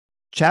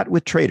Chat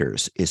with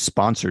Traders is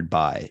sponsored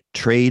by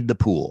Trade the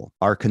Pool.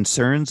 Are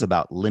concerns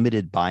about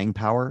limited buying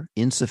power,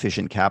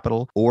 insufficient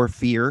capital, or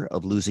fear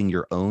of losing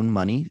your own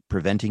money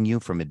preventing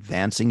you from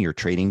advancing your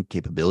trading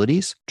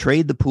capabilities?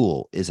 Trade the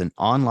Pool is an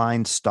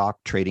online stock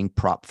trading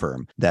prop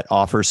firm that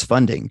offers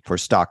funding for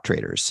stock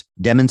traders.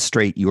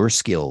 Demonstrate your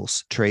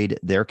skills, trade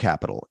their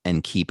capital,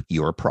 and keep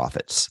your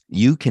profits.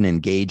 You can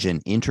engage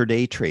in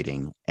intraday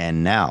trading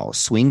and now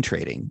swing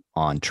trading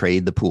on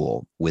Trade the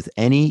Pool with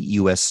any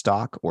U.S.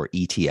 stock or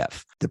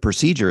ETF. The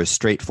procedure is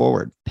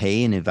straightforward.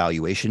 Pay an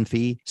evaluation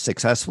fee,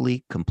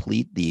 successfully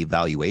complete the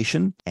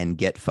evaluation, and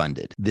get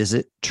funded.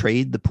 Visit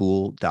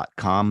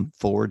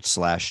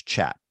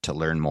tradethepool.com/chat to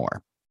learn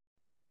more.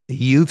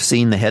 You've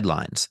seen the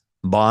headlines.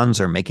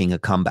 Bonds are making a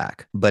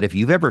comeback. But if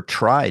you've ever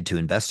tried to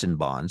invest in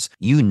bonds,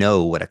 you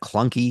know what a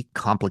clunky,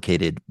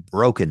 complicated,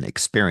 broken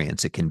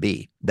experience it can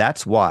be.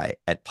 That's why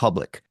at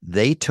Public,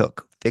 they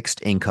took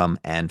fixed income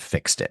and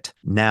fixed it.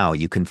 Now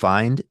you can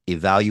find,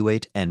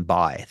 evaluate, and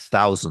buy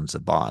thousands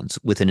of bonds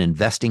with an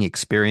investing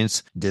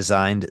experience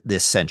designed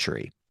this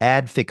century.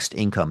 Add fixed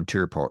income to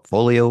your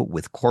portfolio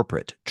with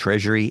corporate,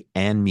 treasury,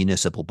 and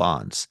municipal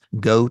bonds.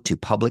 Go to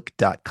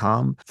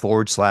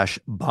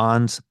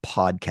public.com/bonds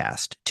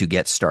podcast to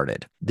get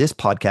started. This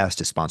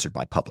podcast is sponsored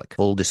by Public.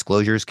 Full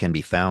disclosures can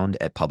be found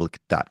at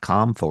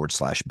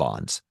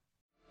public.com/bonds.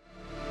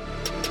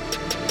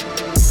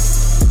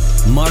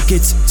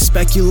 Markets,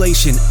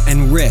 speculation,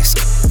 and risk.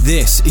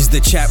 This is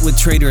the Chat with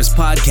Traders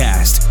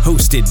podcast,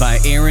 hosted by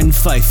Aaron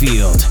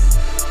Fifield.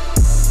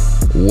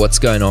 What's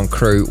going on,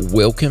 crew?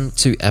 Welcome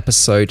to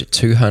episode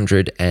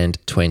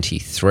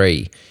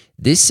 223.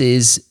 This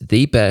is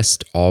the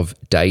best of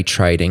day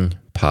trading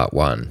part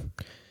 1.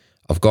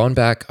 I've gone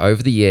back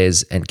over the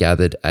years and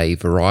gathered a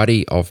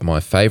variety of my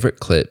favorite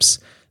clips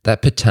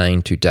that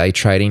pertain to day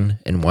trading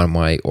in one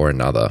way or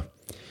another.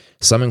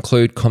 Some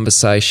include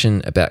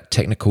conversation about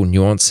technical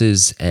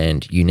nuances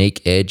and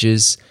unique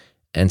edges,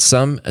 and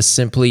some are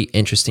simply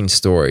interesting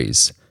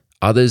stories.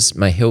 Others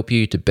may help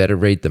you to better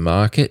read the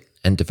market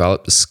and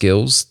develop the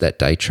skills that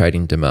day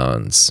trading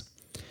demands.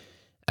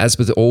 As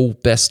with all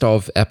best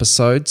of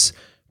episodes,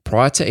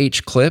 prior to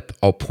each clip,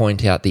 I'll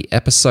point out the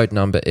episode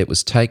number it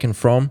was taken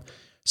from,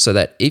 so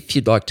that if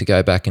you'd like to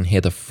go back and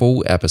hear the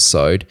full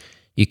episode,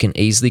 you can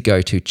easily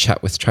go to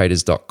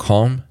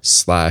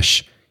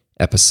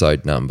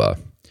chatwithtraders.com/episode number.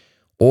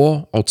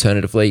 Or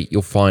alternatively,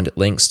 you'll find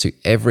links to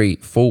every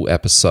full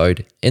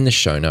episode in the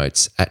show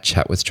notes at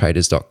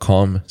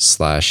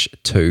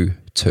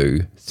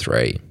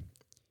chatwithtraders.com/223.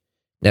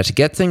 Now, to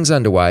get things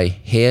underway,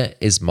 here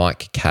is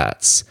Mike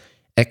Katz,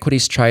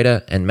 equities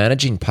trader and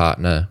managing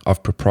partner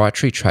of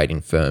proprietary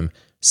trading firm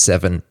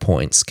 7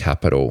 Points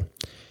Capital.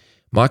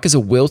 Mike is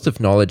a wealth of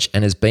knowledge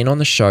and has been on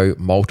the show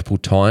multiple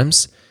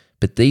times,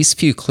 but these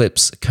few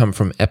clips come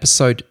from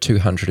episode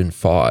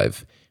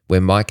 205, where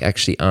Mike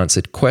actually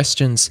answered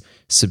questions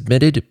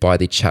submitted by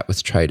the Chat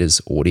with Traders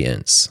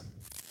audience.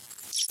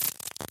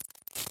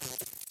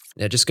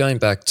 Now, just going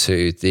back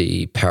to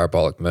the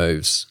parabolic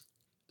moves.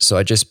 So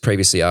I just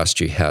previously asked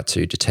you how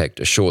to detect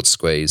a short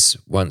squeeze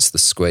once the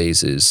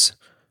squeeze is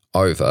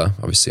over.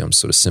 Obviously, I'm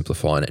sort of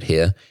simplifying it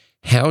here.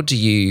 How do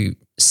you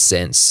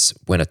sense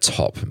when a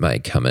top may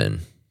come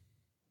in?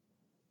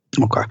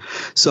 Okay.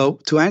 So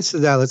to answer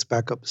that, let's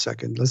back up a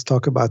second. Let's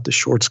talk about the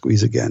short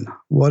squeeze again.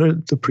 What are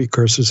the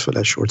precursors for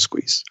that short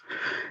squeeze?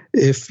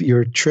 If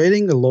you're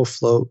trading a low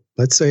float,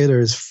 let's say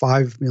there's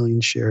 5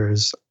 million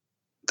shares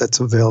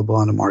that's available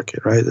on the market,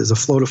 right? There's a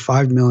float of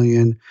 5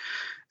 million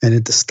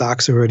and the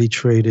stock's already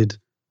traded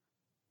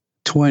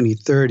 20,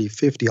 30,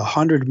 50,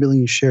 100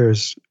 million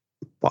shares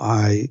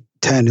by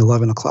 10,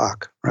 11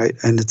 o'clock, right?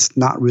 And it's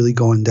not really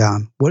going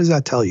down. What does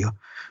that tell you?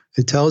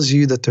 It tells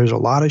you that there's a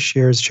lot of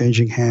shares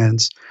changing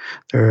hands.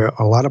 There are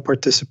a lot of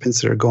participants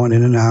that are going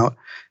in and out.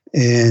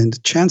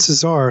 And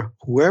chances are,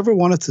 whoever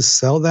wanted to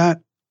sell that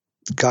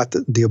got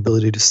the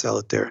ability to sell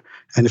it there.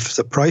 And if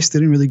the price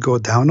didn't really go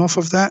down off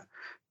of that,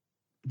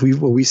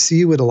 what we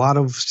see with a lot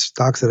of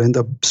stocks that end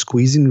up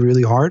squeezing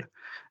really hard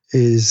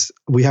is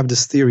we have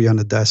this theory on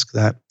the desk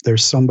that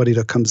there's somebody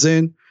that comes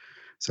in,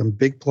 some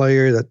big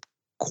player that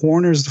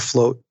corners the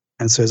float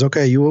and says,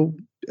 okay,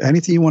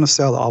 anything you want to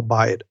sell, I'll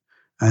buy it.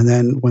 And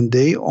then when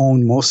they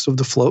own most of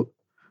the float,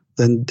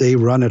 then they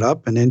run it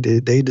up and then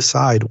they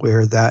decide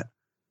where to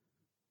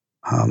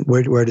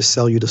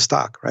sell you the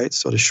stock, right?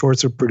 So the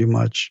shorts are pretty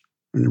much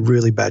in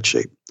really bad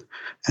shape.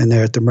 And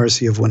they're at the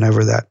mercy of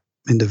whenever that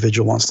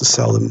individual wants to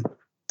sell them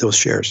those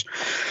shares.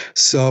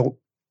 So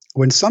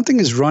when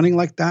something is running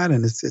like that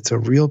and it's a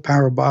real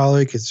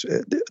parabolic,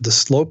 the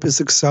slope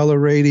is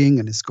accelerating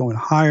and it's going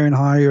higher and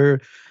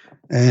higher,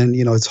 and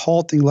it's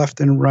halting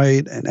left and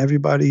right, and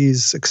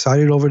everybody's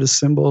excited over the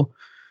symbol.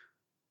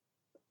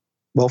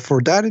 Well,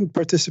 for that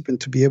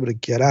participant to be able to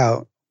get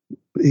out,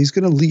 he's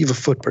going to leave a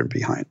footprint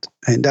behind.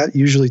 And that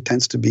usually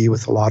tends to be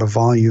with a lot of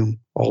volume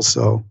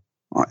also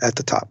at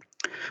the top.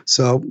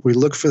 So we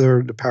look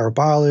for the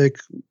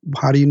parabolic.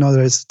 How do you know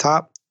that it's the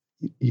top?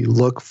 You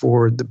look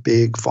for the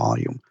big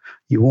volume.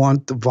 You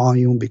want the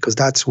volume because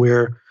that's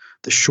where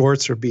the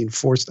shorts are being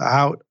forced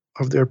out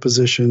of their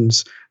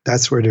positions.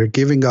 That's where they're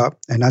giving up.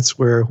 And that's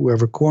where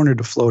whoever cornered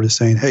the float is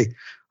saying, hey,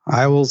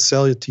 I will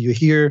sell it to you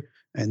here.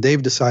 And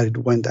they've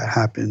decided when that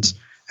happens.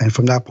 And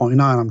from that point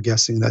on, I'm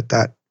guessing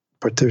that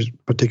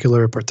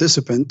particular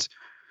participant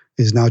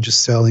is now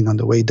just selling on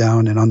the way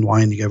down and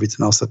unwinding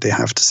everything else that they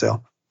have to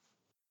sell.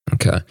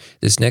 Okay.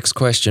 This next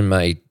question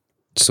may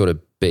sort of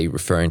be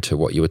referring to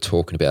what you were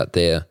talking about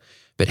there,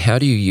 but how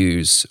do you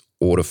use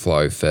order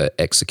flow for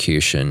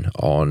execution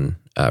on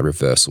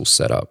reversal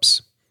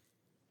setups?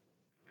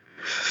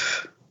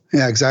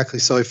 Yeah, exactly.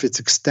 So if it's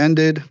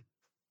extended,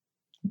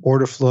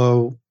 order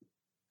flow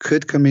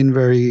could come in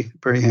very,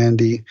 very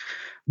handy.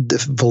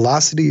 The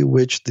velocity at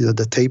which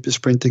the tape is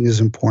printing is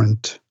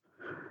important.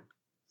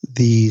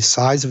 The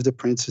size of the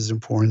prints is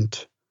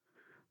important.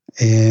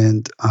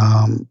 And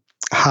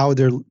how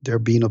they're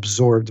being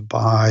absorbed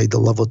by the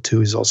level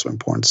 2 is also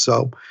important.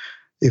 So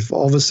if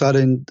all of a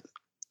sudden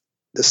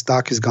the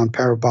stock has gone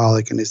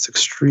parabolic and it's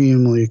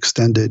extremely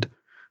extended,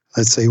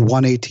 let's say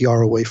 1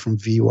 ATR away from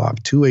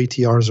VWAP, 2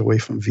 ATRs away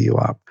from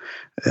VWAP,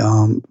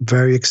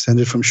 very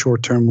extended from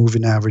short-term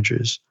moving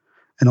averages,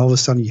 and all of a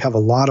sudden you have a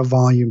lot of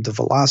volume, the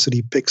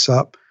velocity picks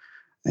up,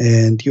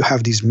 and you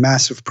have these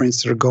massive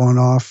prints that are going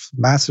off,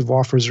 massive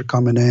offers are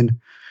coming in,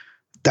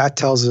 that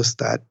tells us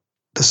that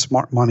the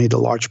smart money, the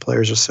large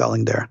players are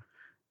selling there.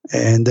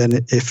 And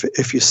then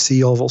if you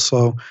see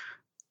also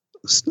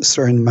a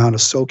certain amount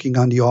of soaking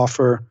on the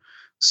offer,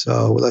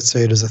 so let's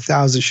say there's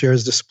 1,000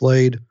 shares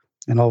displayed,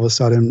 and all of a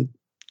sudden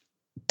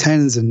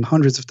tens and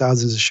hundreds of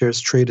thousands of shares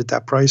trade at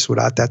that price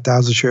without that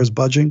 1,000 shares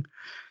budging,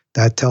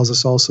 that tells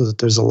us also that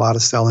there's a lot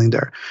of selling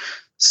there.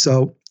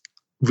 So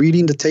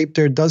reading the tape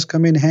there does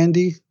come in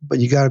handy, but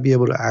you got to be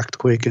able to act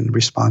quick and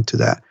respond to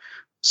that.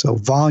 So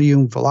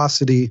volume,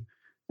 velocity,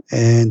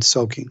 and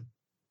soaking.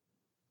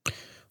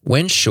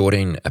 When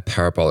shorting a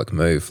parabolic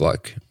move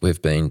like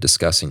we've been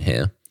discussing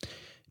here,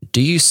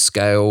 do you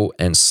scale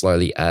and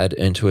slowly add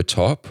into a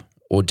top,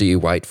 or do you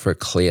wait for a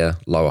clear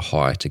lower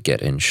high to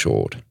get in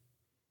short?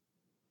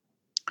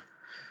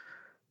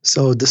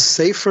 So the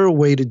safer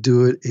way to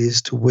do it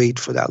is to wait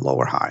for that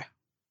lower high,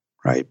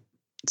 right?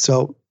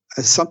 So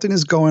as something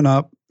is going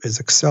up, is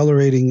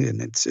accelerating,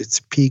 and it's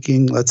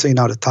peaking, let's say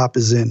now the top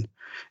is in.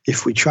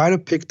 If we try to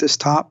pick this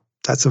top,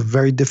 that's a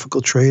very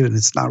difficult trade, and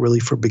it's not really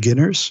for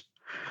beginners,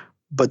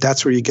 but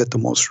that's where you get the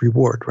most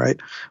reward, right?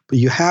 But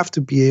you have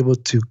to be able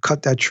to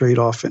cut that trade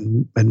off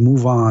and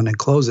move on and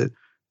close it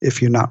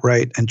if you're not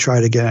right, and try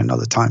to get it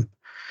another time.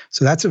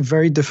 So that's a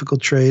very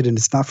difficult trade, and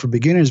it's not for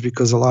beginners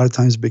because a lot of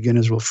times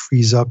beginners will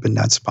freeze up in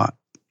that spot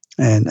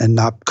and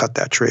not cut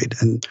that trade.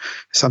 And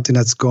something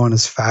that's going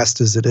as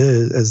fast as it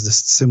is, as the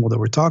symbol that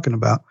we're talking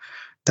about,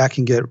 that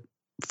can get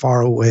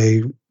far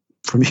away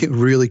from you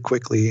really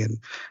quickly, and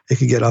it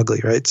can get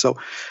ugly, right? So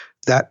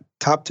that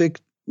top tick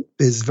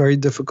is very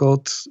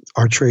difficult.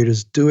 Our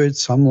traders do it.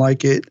 Some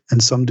like it,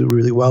 and some do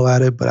really well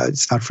at it, but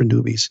it's not for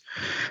newbies.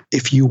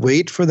 If you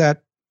wait for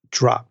that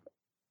drop,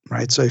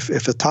 right? So if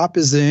the top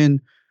is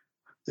in,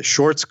 the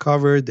shorts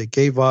covered, they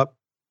gave up,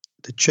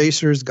 the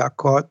chasers got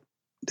caught,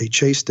 they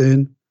chased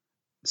in,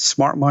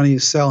 smart money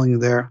is selling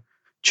there,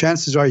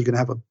 chances are you're going to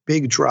have a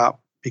big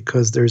drop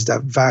because there's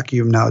that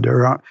vacuum now.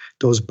 There are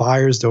those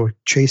buyers that were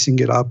chasing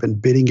it up and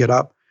bidding it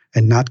up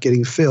and not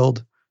getting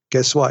filled.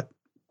 Guess what?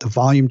 The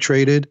volume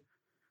traded,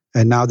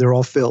 and now they're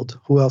all filled.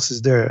 Who else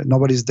is there?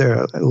 Nobody's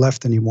there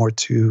left anymore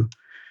to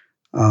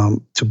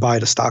buy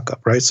the stock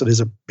up, right? So there's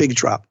a big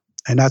drop,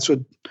 and that's what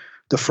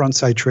the front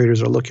side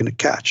traders are looking to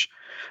catch.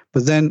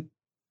 But then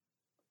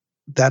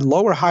that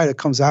lower high that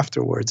comes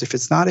afterwards, if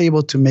it's not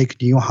able to make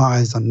new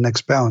highs on the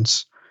next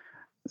bounce,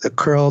 the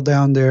curl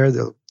down there,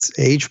 the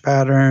age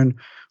pattern,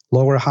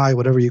 lower high,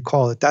 whatever you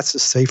call it, that's a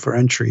safer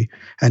entry.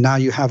 And now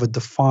you have a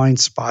defined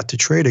spot to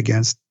trade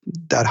against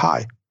that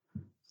high.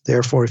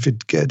 Therefore, if it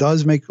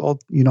does make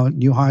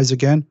new highs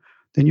again,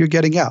 then you're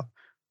getting out.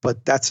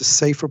 But that's a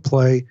safer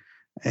play,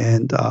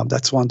 and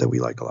that's one that we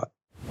like a lot.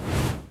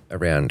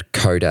 Around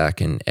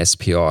Kodak and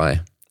SPI,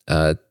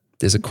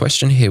 there's a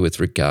question here with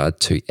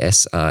regard to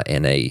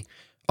SRNE.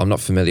 I'm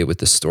not familiar with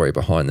the story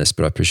behind this,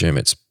 but I presume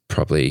it's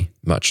probably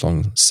much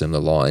along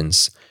similar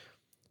lines.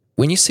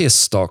 When you see a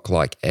stock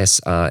like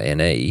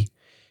SRNE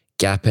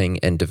gapping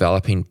and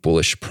developing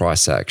bullish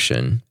price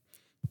action,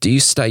 do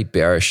you stay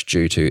bearish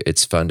due to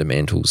its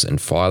fundamentals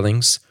and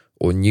filings,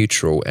 or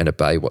neutral and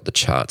obey what the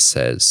chart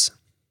says?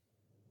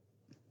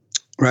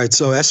 Right.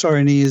 So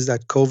SRNE is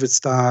that COVID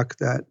stock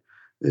that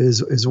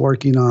is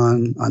working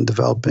on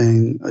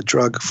developing a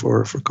drug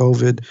for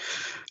COVID.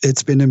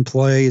 It's been in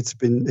play.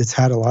 It's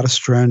had a lot of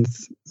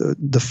strength.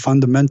 The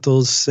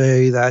fundamentals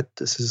say that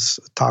this is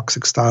a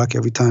toxic stock.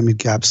 Every time it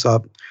gaps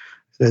up,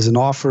 there's an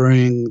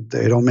offering.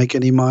 They don't make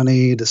any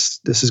money. This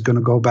is going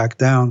to go back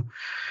down.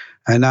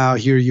 And now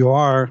here you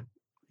are.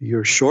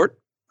 You're short,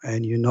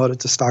 and you know that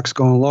the stock's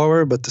going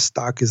lower, but the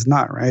stock is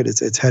not, right?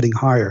 It's heading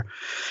higher.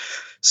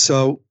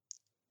 So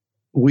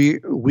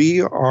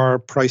we are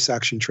price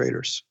action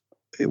traders.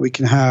 We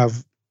can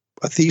have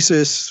a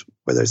thesis,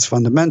 whether it's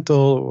fundamental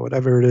or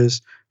whatever it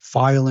is,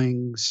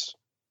 filings,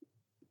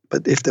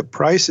 But if the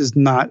price is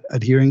not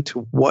adhering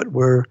to what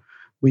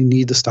we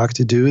need the stock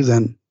to do,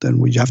 then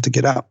we have to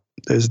get out.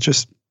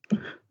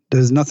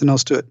 There's nothing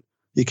else to it.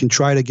 You can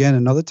try it again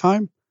another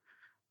time,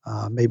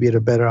 maybe at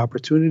a better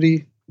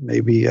opportunity,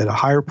 maybe at a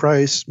higher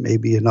price,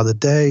 maybe another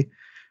day.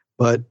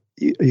 But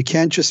you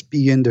can't just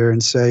be in there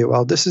and say,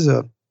 well, this is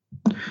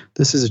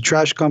a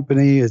trash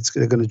company. It's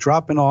going to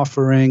drop an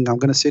offering. I'm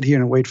going to sit here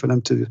and wait for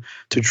them to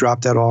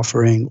drop that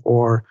offering.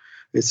 Or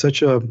it's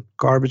such a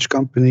garbage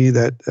company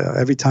that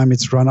every time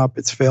it's run up,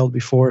 it's failed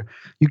before.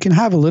 You can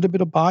have a little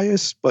bit of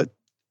bias, but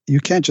you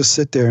can't just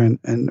sit there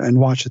and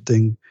watch the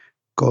thing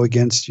go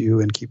against you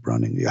and keep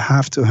running. You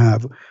have to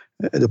have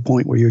the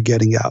point where you're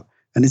getting out.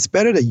 And it's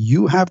better that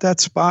you have that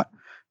spot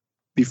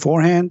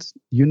beforehand.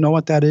 You know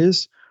what that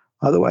is.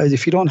 Otherwise,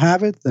 if you don't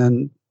have it,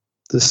 then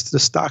the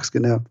stock's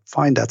going to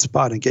find that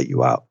spot and get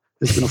you out.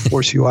 It's going to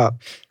force you out.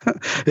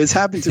 It's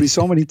happened to me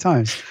so many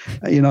times.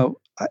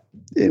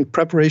 In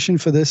preparation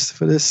for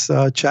this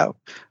chat,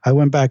 I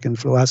went back and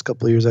for the last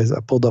couple of years, I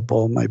pulled up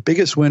all my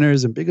biggest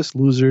winners and biggest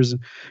losers.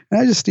 And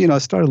I just, I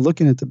started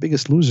looking at the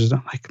biggest losers.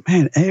 I'm like,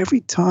 man,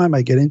 every time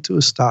I get into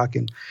a stock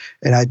and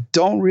I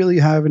don't really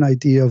have an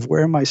idea of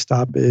where my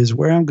stop is,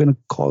 where I'm going to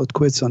call it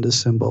quits on this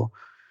symbol,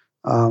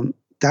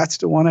 that's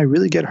the one I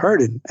really get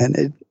hurt in.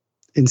 And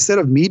instead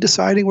of me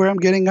deciding where I'm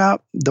getting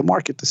out, the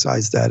market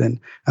decides that. And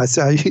that's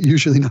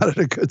usually not at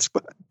a good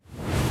spot.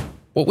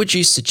 What would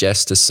you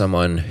suggest to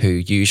someone who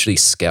usually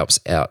scalps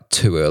out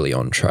too early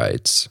on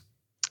trades?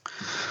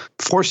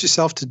 Force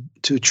yourself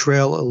to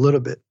trail a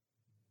little bit.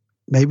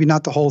 Maybe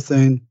not the whole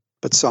thing,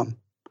 but some.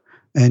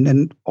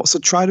 And also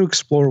try to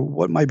explore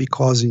what might be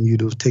causing you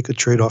to take a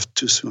trade off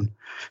too soon.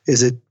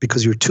 Is it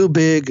because you're too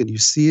big and you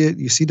see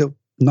the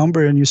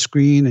number in your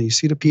screen and you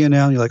see the P&L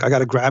and you're like, I got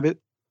to grab it?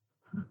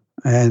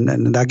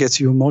 And that gets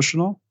you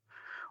emotional?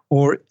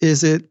 Or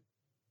is it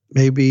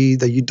maybe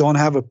that you don't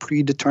have a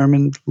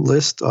predetermined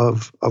list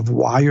of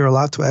why you're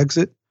allowed to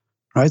exit,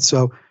 right?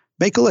 So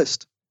make a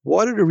list.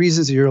 What are the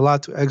reasons that you're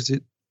allowed to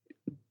exit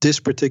this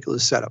particular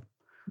setup?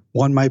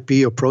 One might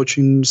be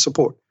approaching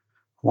support.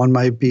 One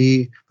might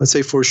be, let's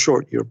say for a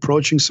short, you're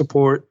approaching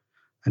support.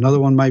 Another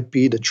one might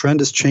be the trend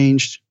has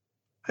changed.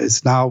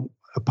 It's now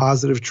a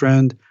positive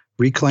trend,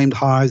 reclaimed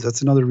highs.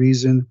 That's another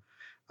reason.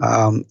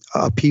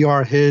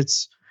 PR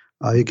hits.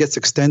 It gets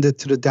extended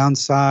to the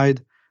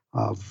downside.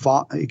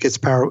 It gets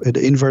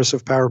the inverse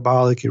of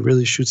parabolic. It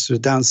really shoots to the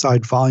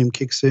downside. Volume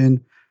kicks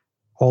in.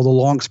 All the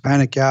longs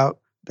panic out.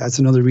 That's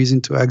another reason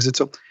to exit.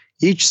 So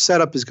each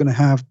setup is going to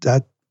have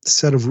that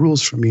set of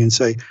rules for me and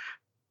say,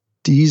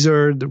 these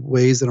are the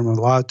ways that I'm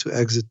allowed to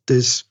exit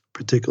this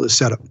particular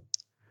setup.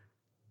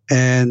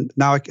 And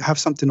now I have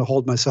something to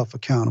hold myself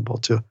accountable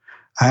to.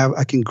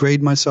 I can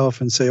grade myself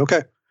and say,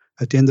 okay,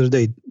 at the end of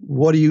the day,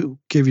 what do you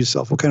give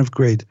yourself? What kind of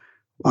grade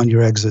on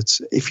your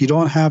exits? If you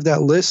don't have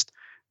that list,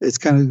 it's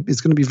going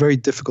to be very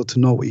difficult to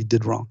know what you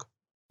did wrong.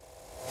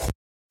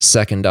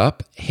 Second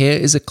up, here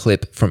is a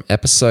clip from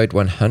episode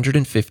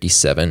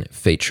 157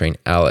 featuring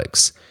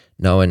Alex,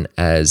 known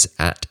as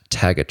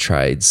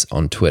 @TaggerTrades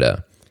on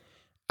Twitter.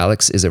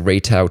 Alex is a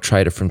retail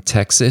trader from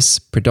Texas,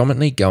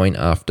 predominantly going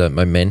after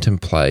momentum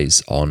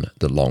plays on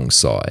the long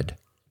side.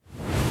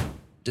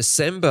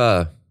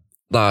 December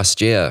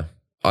last year,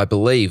 I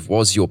believe,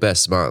 was your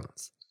best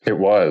month. It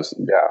was,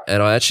 yeah.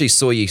 And I actually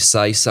saw you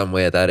say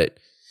somewhere that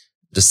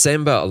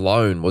December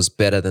alone was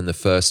better than the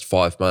first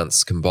 5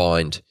 months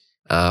combined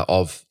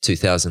of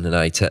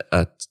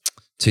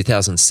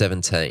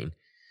 2017.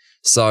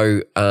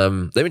 So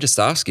let me just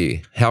ask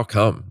you, how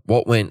come?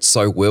 What went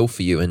so well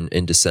for you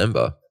in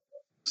December?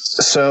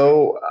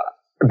 So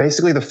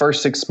basically the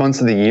first 6 months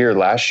of the year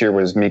last year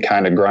was me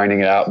kind of grinding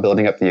it out,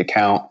 building up the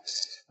account,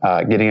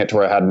 getting it to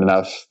where I had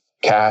enough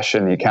cash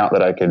in the account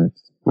that I could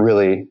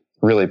really,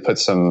 really put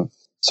some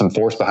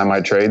force behind my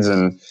trades.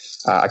 And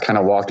I kind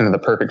of walked into the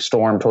perfect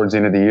storm towards the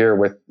end of the year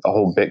with a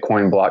whole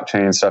Bitcoin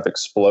blockchain stuff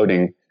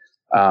exploding.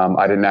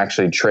 I didn't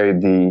actually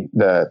trade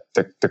the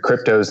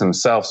cryptos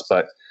themselves,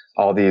 but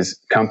all these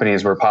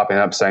companies were popping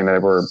up saying that they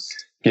were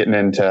getting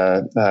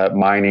into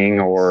mining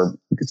or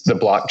the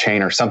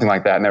blockchain or something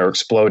like that, and they were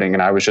exploding.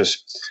 And I was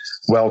just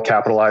well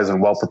capitalized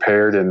and well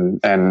prepared, and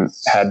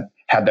had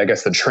I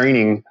guess the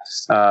training,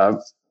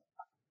 the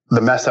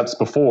mess ups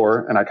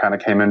before, and I kind of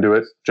came into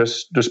it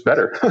just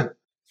better.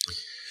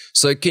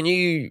 So can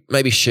you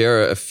maybe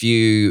share a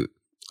few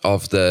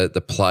of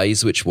the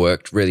plays which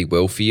worked really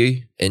well for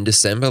you in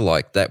December,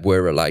 like that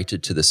were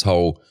related to this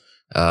whole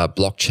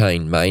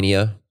blockchain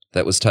mania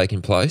that was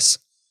taking place?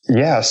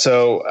 Yeah.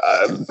 So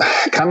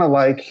kind of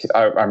like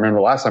I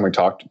remember last time we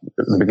talked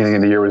at the beginning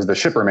of the year was the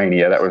shipper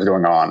mania that was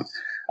going on.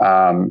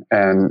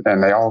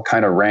 And they all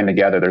kind of ran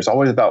together. There's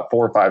always about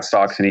 4 or 5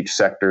 stocks in each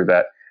sector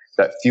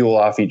that fuel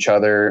off each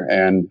other,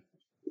 and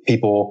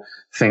people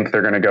think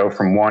they're going to go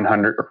from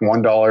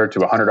 $100 to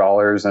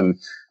 $100. And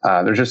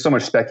there's just so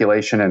much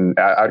speculation, and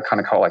I'd kind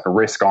of call it like a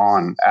risk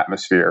on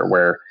atmosphere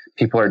where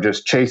people are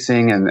just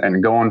chasing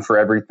and going for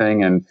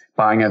everything and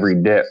buying every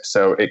dip.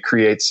 So it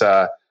creates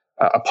a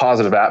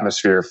positive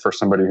atmosphere for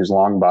somebody who's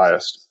long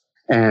biased.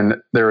 And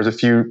there was a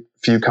few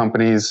few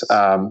companies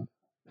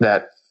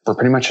that were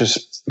pretty much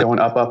just going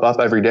up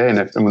every day.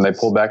 And when they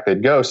pulled back,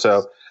 they'd go.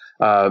 So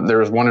there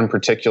was one in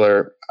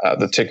particular,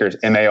 the ticker's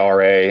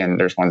MARA, and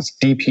there's one's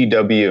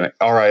DPW and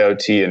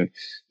RIOT, and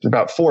there's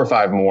about 4 or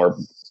 5 more.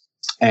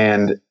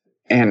 And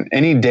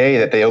any day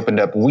that they opened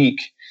up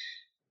weak,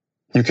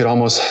 you could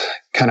almost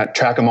kind of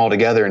track them all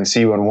together and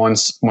see when one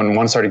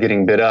started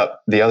getting bid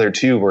up, the other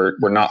two were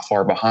not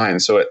far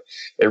behind. So it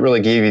really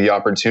gave you the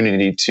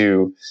opportunity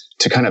to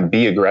kind of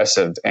be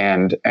aggressive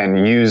and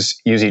use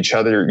each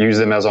other, use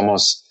them as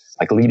almost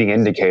like leading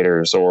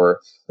indicators or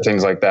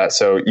things like that.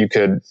 So you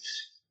could,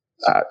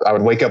 I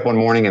would wake up one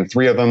morning and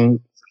 3 of them,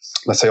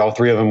 let's say all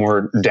 3 of them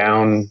were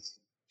down,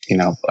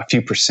 a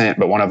few percent,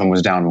 but one of them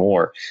was down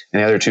more,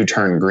 and the other 2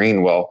 turned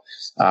green. Well,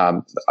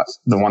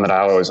 the one that I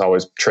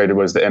always traded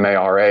was the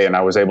MARA, and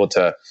I was able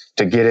to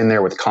get in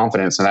there with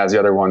confidence. And as the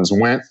other ones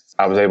went,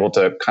 I was able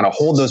to kind of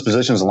hold those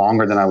positions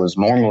longer than I was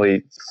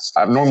normally.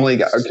 I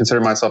consider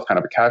myself kind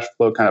of a cash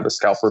flow, kind of a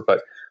scalper,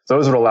 but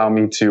those would allow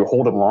me to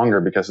hold them longer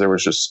because there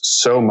was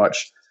just so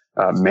much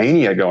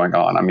mania going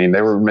on. I mean,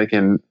 they were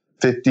making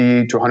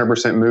 50 to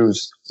 100%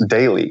 moves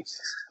daily.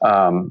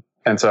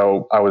 And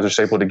so I was just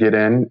able to get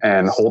in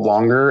and hold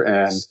longer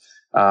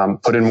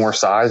and put in more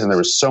size. And there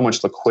was so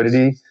much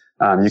liquidity.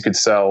 You could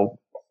sell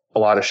a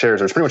lot of shares.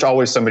 There's pretty much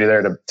always somebody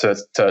there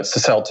to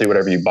sell to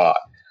whatever you bought.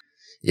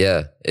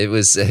 Yeah, it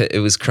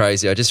was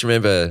crazy. I just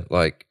remember,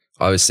 like,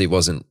 obviously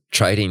wasn't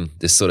trading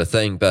this sort of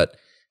thing, but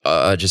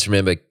I just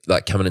remember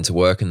like coming into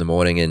work in the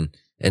morning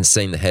and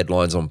seeing the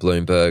headlines on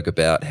Bloomberg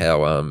about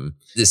how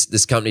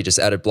this company just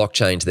added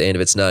blockchain to the end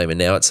of its name, and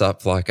now it's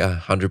up like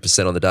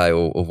 100% on the day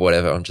or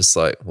whatever. I'm just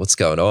like, what's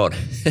going on?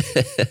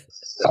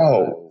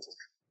 Oh,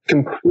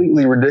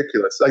 completely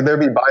ridiculous. Like there'd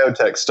be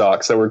biotech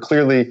stocks that were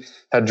clearly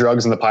had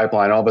drugs in the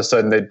pipeline. All of a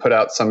sudden they'd put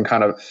out some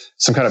kind of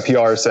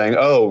PR saying,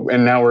 oh,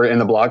 and now we're in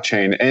the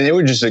blockchain, and it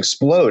would just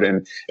explode.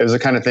 And it was the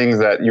kind of things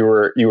that you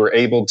were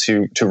able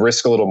to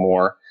risk a little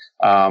more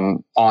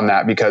on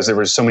that, because there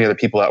was so many other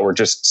people that were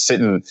just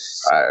sitting.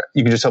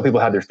 You could just tell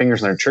people had their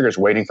fingers on their triggers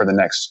waiting for the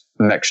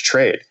next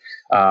trade.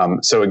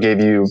 So it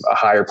gave you a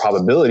higher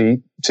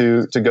probability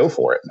to go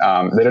for it.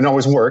 They didn't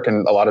always work,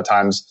 and a lot of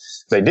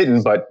times they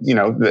didn't. But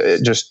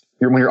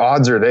when your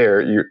odds are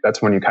there,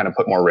 that's when you kind of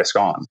put more risk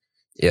on.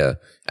 Yeah,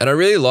 and I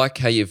really like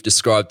how you've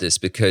described this,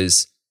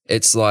 because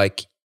it's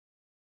like,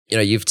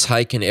 you've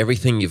taken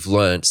everything you've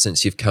learned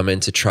since you've come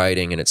into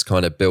trading, and it's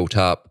kind of built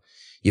up.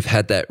 You've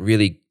had that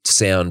really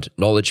sound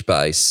knowledge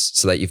base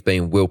so that you've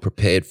been well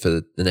prepared for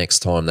the next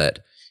time that,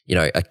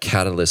 a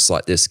catalyst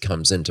like this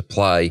comes into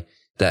play,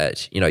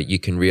 that, you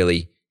can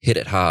really hit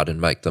it hard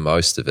and make the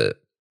most of it.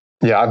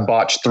 Yeah, I've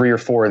botched 3 or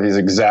 4 of these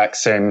exact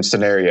same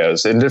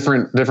scenarios in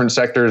different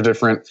sectors,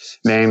 different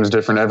names,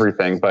 different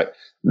everything. But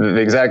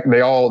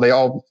they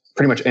all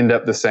pretty much end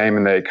up the same,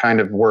 and they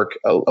kind of work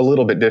a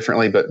little bit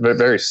differently, but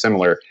very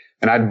similar.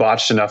 And I'd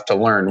botched enough to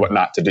learn what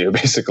not to do,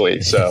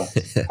 basically. So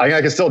I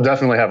can still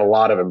definitely have a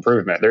lot of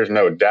improvement. There's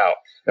no doubt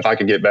if I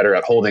could get better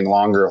at holding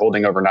longer,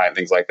 holding overnight,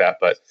 things like that.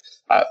 But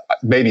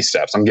baby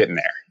steps, I'm getting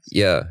there.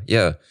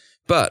 Yeah.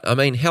 But I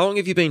mean, how long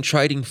have you been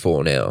trading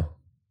for now?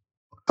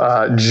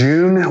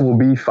 June will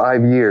be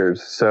 5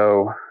 years.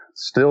 So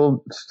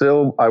still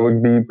I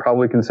would be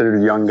probably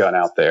considered a young gun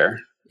out there.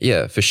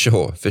 Yeah, for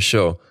sure.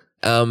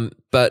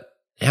 But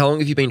how long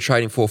have you been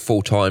trading for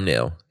full time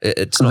now?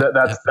 It's not,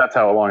 that's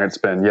how long it's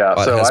been. Yeah.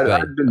 Oh, so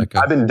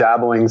I've been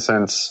dabbling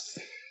since,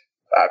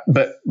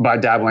 but by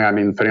dabbling, I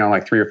mean putting on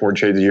like 3 or 4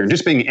 trades a year and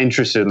just being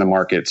interested in the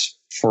markets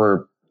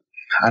for,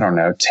 I don't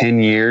know,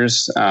 10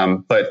 years.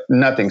 But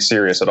nothing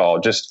serious at all.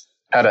 Just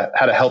had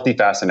a healthy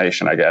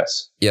fascination, I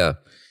guess. Yeah.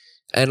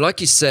 And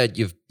like you said,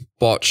 you've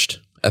botched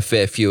a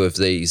fair few of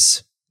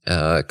these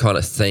kind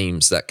of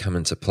themes that come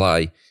into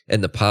play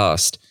in the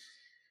past.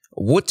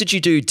 What did you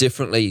do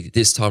differently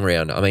this time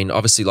around? I mean,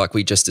 obviously, like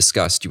we just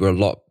discussed, you were a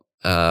lot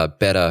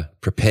better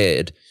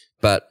prepared,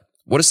 but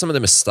what are some of the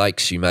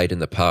mistakes you made in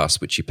the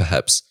past which you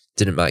perhaps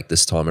didn't make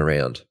this time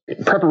around?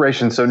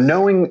 Preparation. So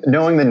knowing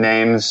the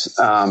names,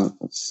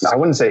 I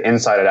wouldn't say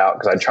inside it out,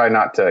 because I try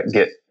not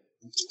to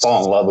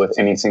fall in love with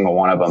any single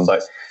one of them,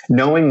 but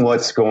knowing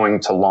what's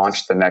going to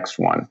launch the next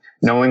one,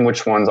 knowing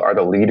which ones are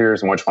the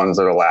leaders and which ones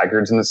are the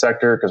laggards in the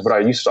sector. Because what I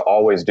used to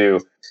always do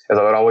is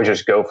I would always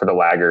just go for the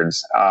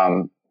laggards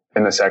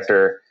in the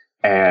sector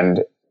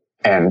and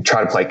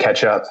try to play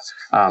catch up.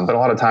 But a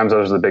lot of times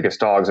those are the biggest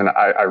dogs. And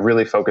I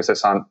really focus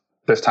this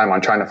time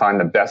on trying to find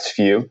the best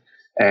few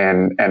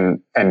and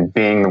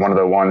being one of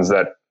the ones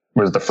that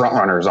was the front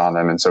runners on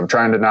them. And so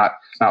trying to not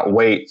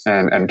wait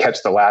and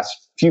catch the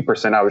last few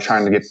percent, I was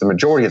trying to get the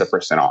majority of the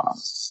percent on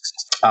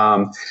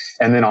them.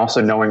 And then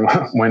also knowing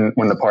when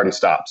the party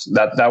stops.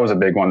 That was a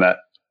big one that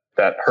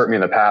hurt me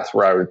in the past,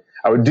 where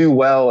I would do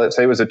well. Let's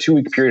say it was a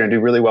 2-week period, and do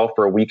really well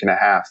for a week and a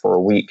half or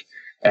a week.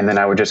 And then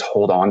I would just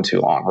hold on too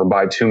long, or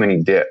buy too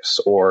many dips,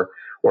 or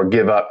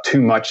give up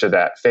too much of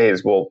that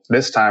phase. Well,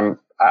 this time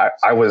I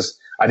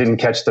didn't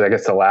catch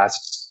the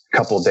last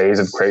couple of days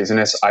of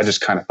craziness. I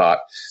just kind of thought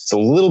it's a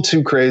little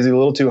too crazy, a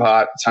little too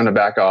hot. It's time to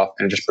back off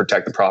and just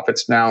protect the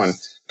profits now and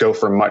go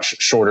for much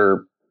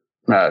shorter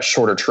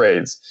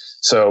trades.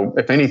 So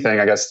if anything,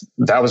 I guess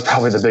that was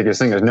probably the biggest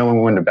thing, is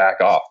knowing when to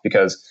back off,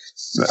 because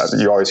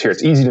you always hear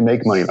it's easy to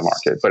make money in the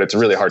market, but it's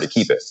really hard to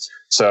keep it.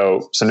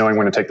 So knowing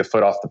when to take the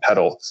foot off the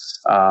pedal,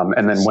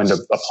 and then when to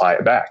apply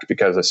it back,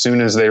 because as soon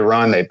as they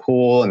run, they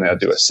pull and they'll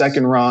do a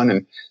second run,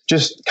 and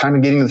just kind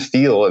of getting the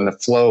feel and the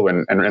flow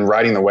and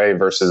riding the wave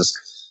versus,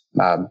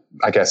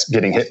 I guess,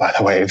 getting hit by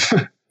the wave.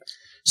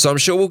 So I'm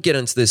sure we'll get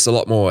into this a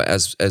lot more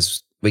as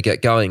we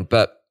get going,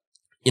 but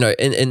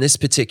in this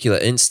particular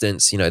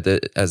instance,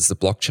 as the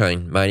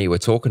blockchain mania we're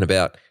talking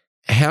about,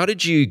 how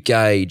did you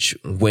gauge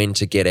when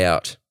to get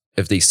out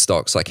of these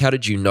stocks? Like, how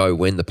did you know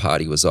when the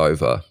party was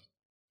over?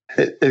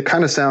 It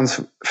kind of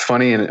sounds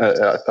funny, and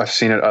I've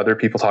seen it, other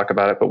people talk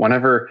about it, but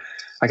whenever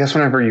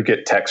you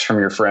get texts from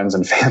your friends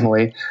and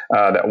family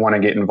that want to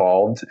get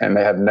involved and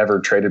they have never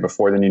traded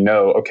before, then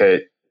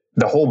okay,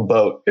 the whole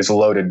boat is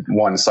loaded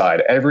one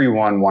side.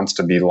 Everyone wants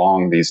to be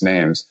long these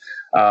names.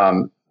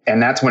 And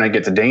that's when it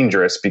gets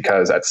dangerous,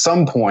 because at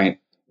some point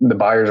the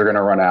buyers are going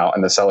to run out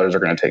and the sellers are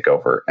going to take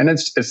over. And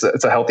it's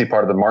a healthy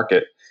part of the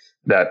market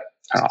that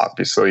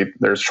obviously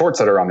there's shorts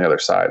that are on the other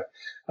side.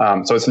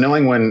 So it's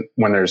knowing when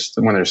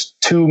there's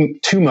too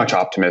much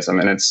optimism,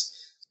 and it's,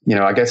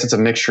 I guess it's a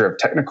mixture of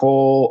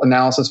technical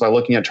analysis by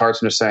looking at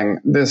charts and just saying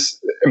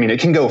it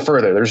can go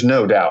further. There's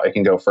no doubt it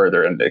can go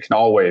further, and it can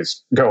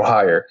always go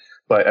higher.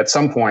 But at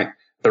some point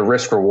the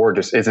risk reward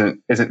just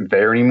isn't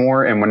there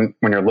anymore. And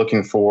when you're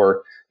looking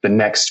for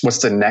what's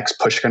the next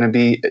push going to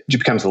be, it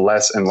becomes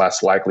less and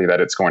less likely that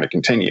it's going to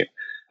continue.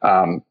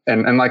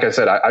 And like I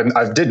said,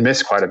 I did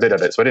miss quite a bit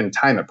of it, so I didn't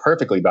time it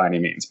perfectly by any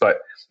means, but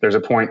there's a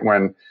point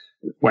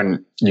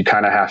when you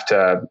kind of have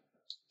to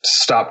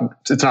stop.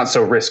 It's not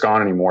so risk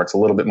on anymore. It's a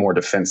little bit more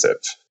defensive.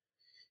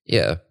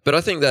 Yeah. But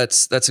I think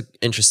that's an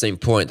interesting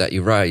point that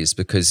you raised,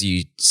 because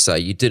you say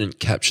you didn't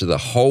capture the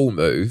whole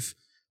move,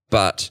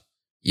 but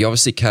you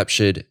obviously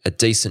captured a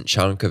decent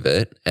chunk of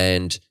it.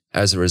 And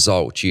as a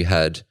result, you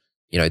had,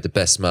 the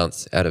best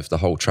month out of the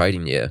whole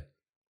trading year.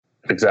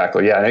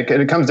 Exactly. Yeah.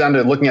 And it comes down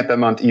to looking at that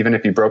month, even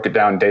if you broke it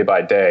down day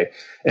by day.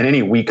 In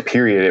any week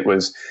period, it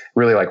was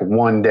really like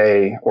one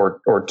day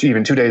or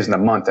even 2 days in the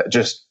month that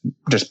just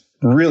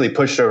really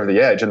pushed over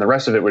the edge. And the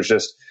rest of it was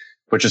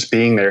just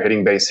being there,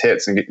 hitting base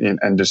hits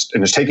and just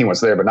taking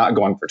what's there, but not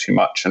going for too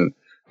much. And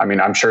I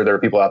mean, I'm sure there are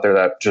people out there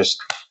that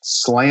just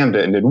slammed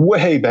it and did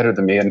way better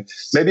than me. And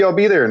maybe I'll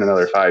be there in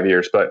another 5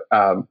 years. But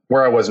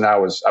where I was now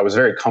I was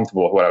very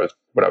comfortable with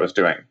what I was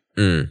doing.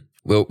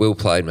 Well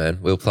played, man.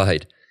 Well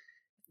played.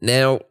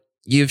 Now,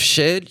 you've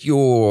shared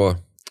your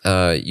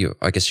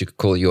I guess you could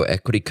call it your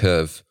equity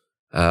curve.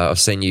 I've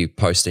seen you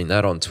posting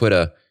that on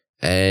Twitter,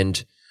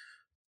 and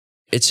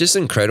it's just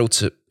incredible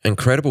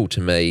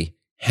to me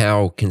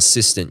how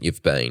consistent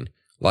you've been.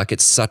 Like,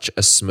 it's such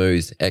a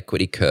smooth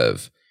equity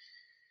curve.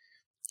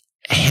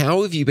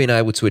 How have you been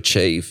able to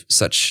achieve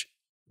such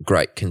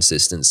great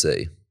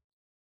consistency?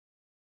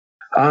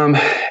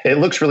 It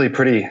looks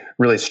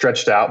really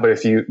stretched out, but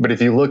if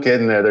you look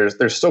in there,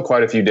 there's still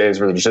quite a few days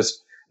where there's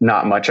just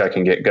not much I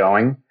can get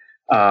going.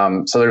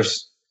 So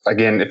there's,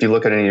 again, if you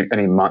look at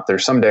any month,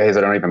 there's some days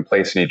I don't even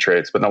place any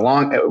trades, but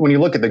when you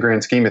look at the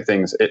grand scheme of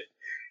things,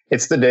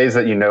 it's the days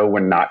that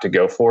when not to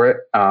go for it,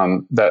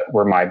 that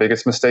were my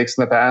biggest mistakes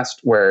in the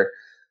past, where,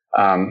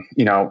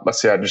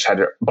 let's say I just had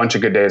a bunch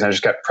of good days and I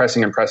just kept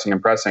pressing and pressing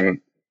and pressing.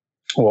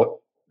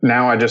 Well,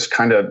 now I just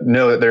kind of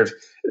know that there's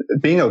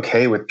being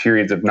okay with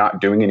periods of not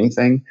doing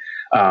anything,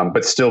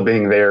 but still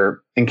being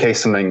there in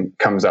case something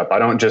comes up. I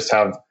don't just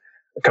have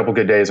a couple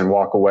good days and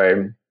walk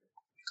away.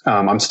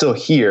 I'm still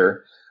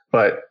here,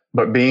 but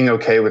being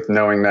okay with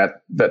knowing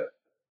that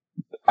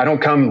I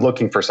don't come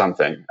looking for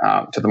something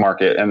to the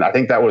market. And I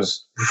think that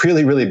was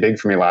really, really big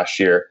for me last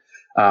year.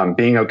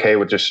 Being okay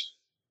with just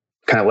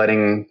kind of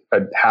letting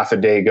a half a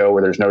day go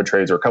where there's no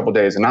trades, or a couple of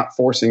days, and not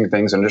forcing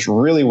things, and just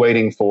really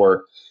waiting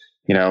for,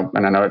 and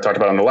I know I talked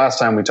about on the last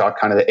time we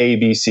talked kind of the A,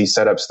 B, C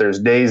setups. There's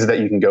days that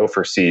you can go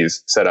for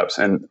C's setups,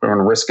 and when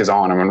risk is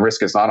on and when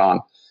risk is not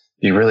on,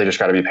 you really just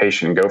got to be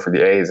patient and go for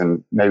the A's,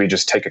 and maybe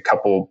just take a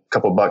couple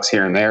bucks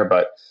here and there.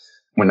 But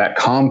when that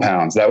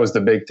compounds, that was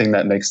the big thing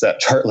that makes that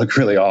chart look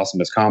really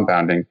awesome, is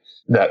compounding,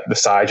 that the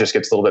size just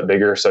gets a little bit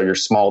bigger. So your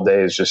small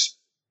days just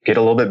get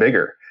a little bit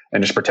bigger,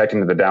 and just protecting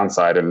to the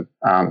downside. And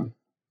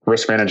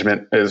risk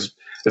management is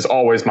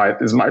always my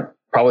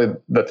probably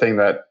the thing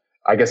that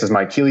I guess is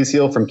my Achilles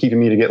heel from keeping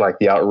me to get like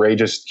the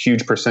outrageous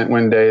huge percent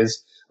win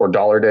days or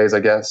dollar days, I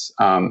guess.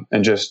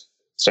 And just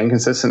staying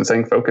consistent,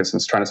 staying focused,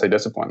 and trying to stay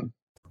disciplined.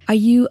 Are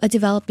you a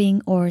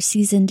developing or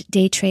seasoned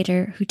day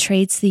trader who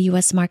trades the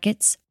U.S.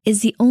 markets?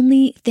 Is the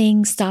only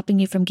thing stopping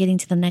you from getting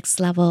to the next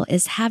level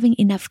is having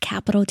enough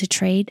capital to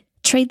trade?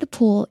 Trade the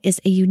Pool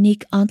is a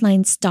unique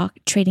online stock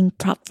trading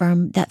prop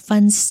firm that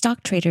funds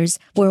stock traders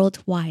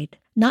worldwide.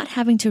 Not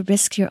having to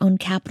risk your own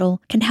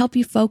capital can help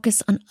you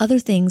focus on other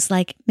things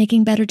like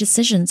making better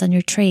decisions on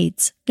your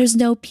trades. There's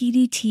no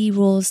PDT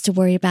rules to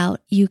worry about.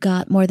 You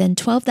got more than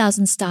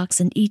 12,000 stocks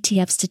and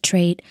ETFs to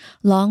trade,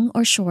 long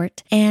or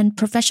short, and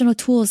professional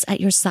tools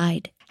at your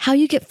side. How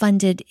you get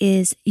funded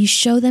is you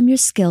show them your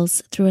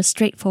skills through a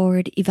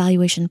straightforward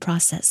evaluation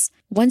process.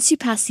 Once you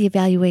pass the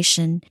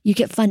evaluation, you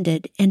get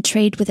funded and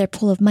trade with their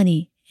pool of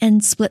money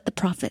and split the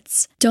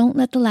profits. Don't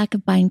let the lack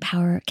of buying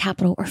power,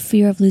 capital, or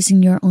fear of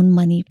losing your own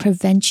money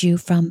prevent you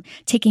from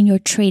taking your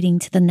trading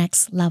to the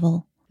next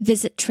level.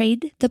 Visit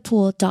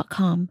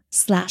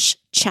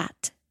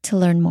tradethepool.com/chat to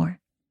learn more.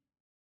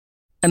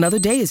 Another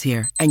day is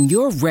here, and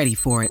you're ready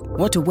for it.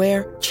 What to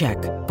wear? Check.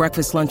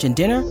 Breakfast, lunch, and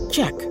dinner?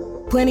 Check.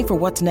 Planning for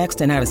what's next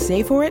and how to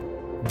save for it?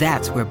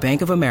 That's where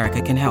Bank of America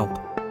can help.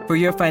 For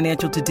your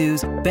financial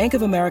to-dos, Bank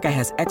of America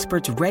has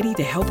experts ready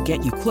to help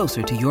get you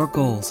closer to your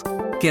goals.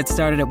 Get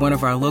started at one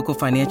of our local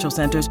financial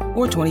centers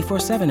or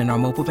 24/7 in our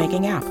mobile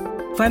banking app.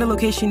 Find a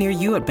location near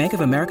you at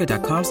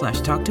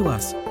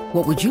bankofamerica.com/talktous.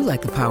 What would you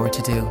like the power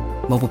to do?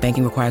 Mobile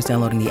banking requires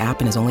downloading the app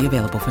and is only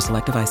available for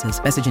select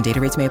devices. Message and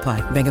data rates may apply.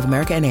 Bank of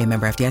America NA,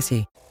 member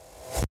FDIC.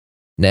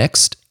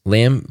 Next,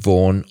 Liam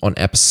Vaughan on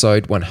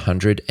episode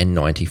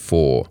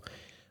 194.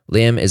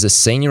 Liam is a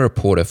senior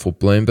reporter for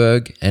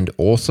Bloomberg and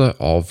author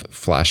of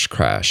Flash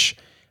Crash,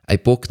 a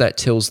book that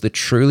tells the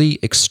truly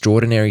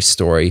extraordinary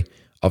story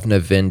of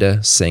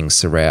Navinder Singh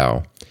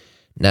Sarao.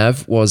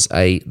 Nav was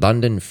a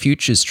London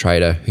futures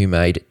trader who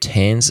made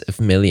tens of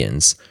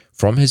millions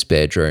from his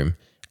bedroom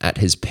at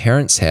his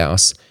parents'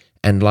 house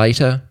and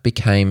later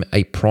became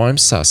a prime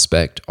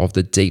suspect of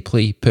the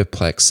deeply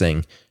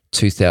perplexing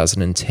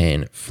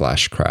 2010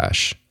 flash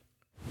crash.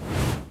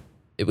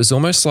 It was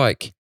almost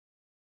like,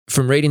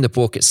 from reading the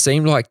book, it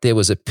seemed like there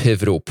was a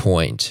pivotal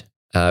point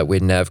where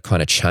Nav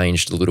kind of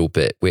changed a little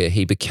bit, where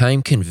he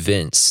became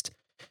convinced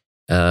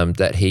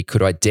that he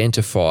could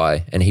identify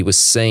and he was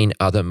seeing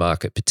other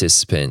market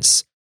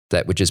participants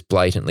that were just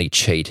blatantly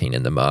cheating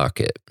in the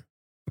market.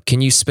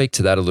 Can you speak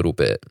to that a little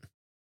bit?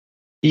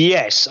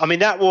 Yes. I mean,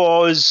 that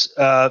was,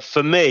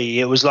 for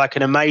me, it was like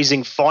an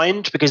amazing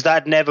find because that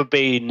had never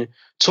been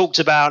talked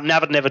about.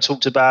 Nav had never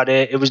talked about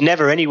it. It was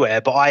never anywhere.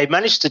 But I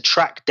managed to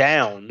track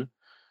down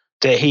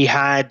that he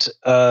had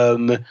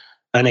an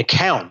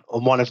account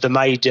on one of the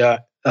major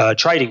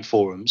trading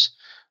forums.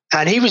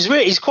 And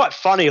he's quite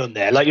funny on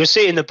there. Like you'll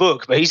see in the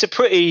book, but he's a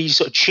pretty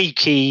sort of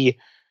cheeky,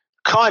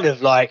 kind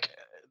of like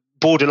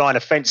borderline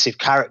offensive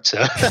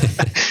character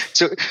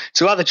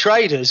to other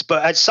traders.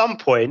 But at some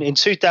point in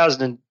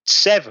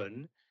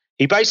 2007,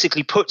 he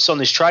basically puts on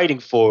this trading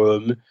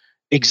forum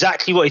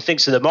exactly what he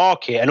thinks of the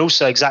market and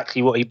also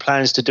exactly what he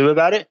plans to do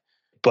about it.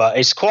 But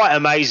it's quite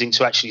amazing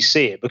to actually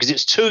see it because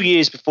it's 2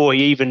 years before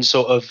he even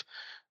sort of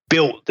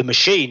built the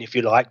machine, if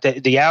you like,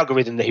 the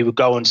algorithm that he would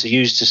go on to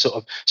use to sort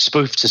of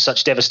spoof to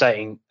such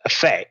devastating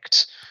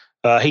effect.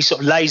 He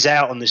sort of lays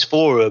out on this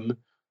forum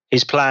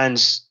his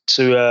plans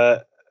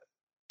to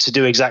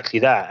do exactly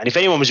that. And if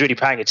anyone was really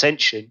paying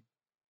attention,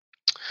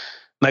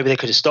 maybe they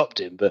could have stopped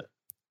him. But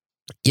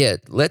yeah,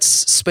 let's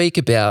speak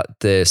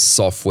about the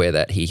software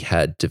that he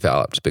had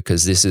developed,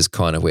 because this is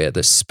kind of where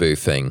the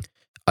spoofing,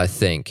 I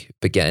think,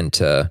 began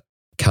to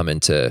come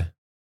into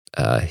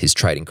his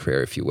trading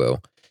career, if you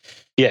will.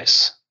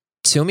 Yes.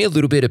 Tell me a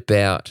little bit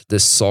about the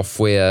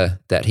software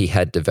that he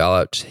had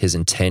developed, his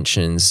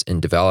intentions in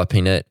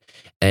developing it.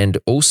 And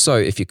also,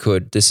 if you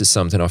could, this is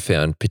something I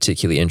found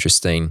particularly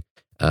interesting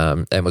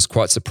and was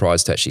quite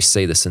surprised to actually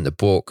see this in the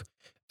book,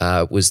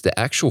 was the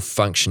actual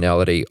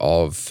functionality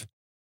of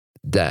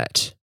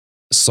that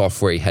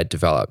software he had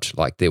developed.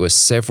 Like there were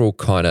several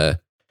kind of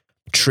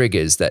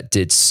triggers that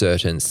did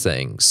certain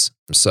things.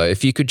 So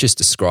if you could just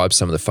describe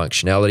some of the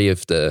functionality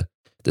of the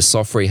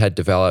software he had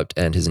developed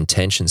and his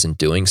intentions in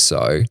doing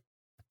so,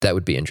 that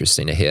would be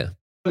interesting to hear.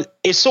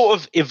 It sort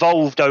of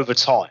evolved over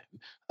time.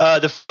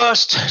 The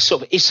first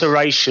sort of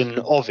iteration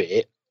of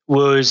it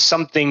was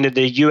something that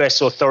the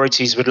US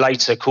authorities would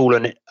later call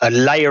a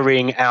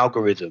layering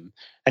algorithm.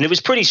 And it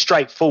was pretty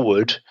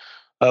straightforward.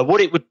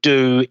 What it would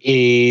do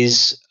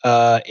is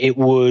it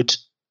would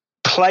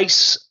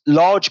place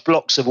large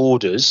blocks of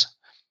orders,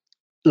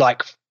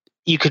 like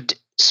you could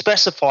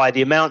specify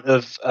the amount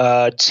of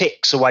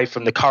ticks away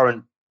from the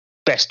current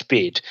best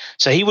bid.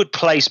 So he would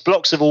place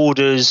blocks of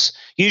orders,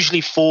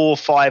 usually 4,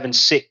 5, and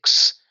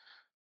 6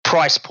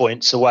 price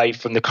points away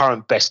from the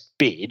current best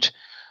bid,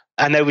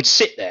 and they would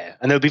sit there.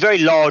 And there would be very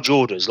large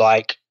orders,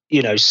 like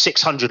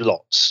 600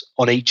 lots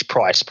on each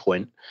price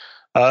point.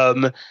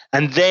 And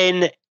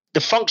then the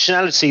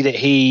functionality that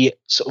he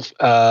sort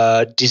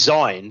of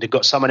designed and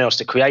got someone else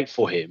to create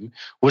for him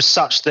was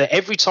such that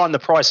every time the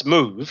price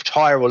moved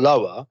higher or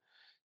lower,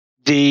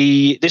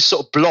 this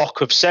sort of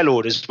block of sell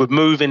orders would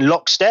move in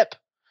lockstep.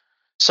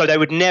 So they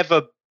would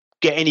never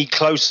get any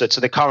closer to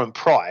the current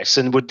price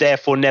and would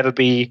therefore never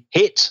be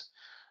hit.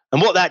 And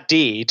what that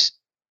did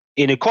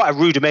in a quite a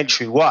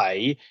rudimentary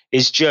way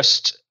is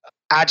just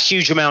add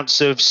huge amounts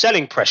of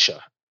selling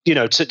pressure,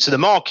 to the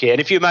market. And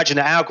if you imagine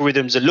that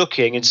algorithms are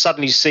looking and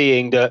suddenly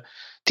seeing that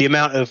the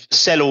amount of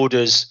sell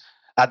orders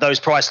at those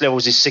price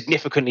levels is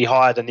significantly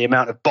higher than the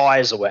amount of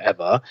buyers or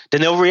whatever,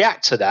 then they'll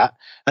react to that.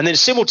 And then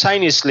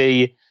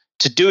simultaneously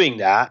to doing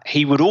that,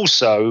 he would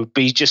also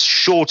be just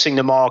shorting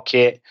the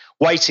market,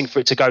 waiting for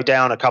it to go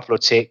down a couple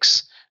of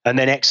ticks and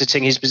then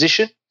exiting his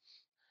position.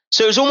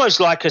 So it was almost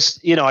like I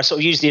sort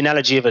of used the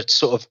analogy of a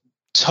sort of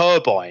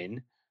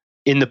turbine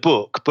in the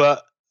book,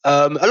 but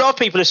a lot of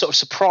people are sort of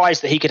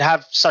surprised that he could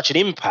have such an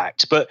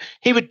impact, but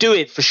he would do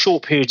it for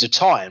short periods of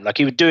time. Like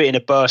he would do it in a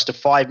burst of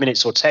 5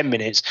 minutes or 10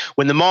 minutes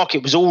when the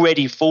market was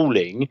already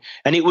falling,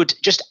 and it would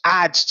just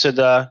add to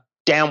the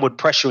downward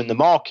pressure in the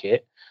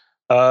market.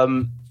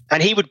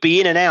 And he would be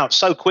in and out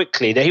so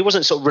quickly that he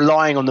wasn't sort of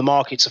relying on the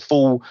market to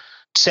fall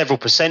several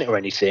percent or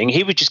anything.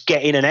 He would just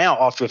get in and out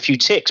after a few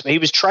ticks, but he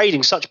was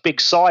trading such big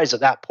size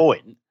at that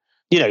point,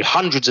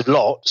 hundreds of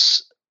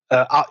lots,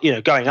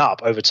 going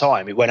up over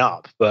time. It went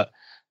up, but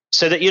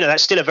so that,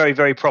 that's still a very,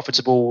 very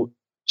profitable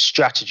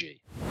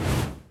strategy.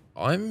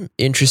 I'm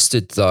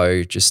interested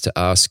though, just to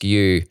ask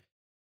you,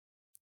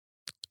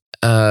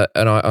 and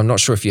I'm not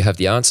sure if you have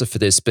the answer for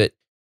this, but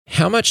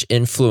how much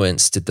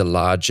influence did the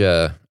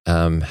larger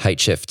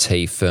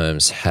HFT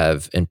firms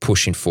have in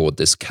pushing forward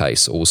this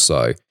case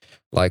also?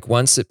 Like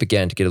once it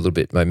began to get a little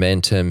bit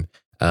momentum,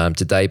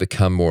 did they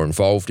become more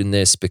involved in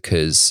this?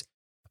 Because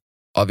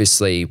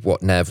obviously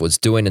what NAV was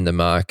doing in the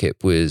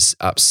market was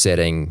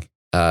upsetting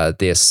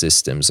their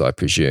systems, I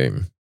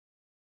presume.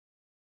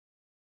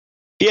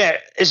 Yeah,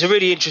 it's a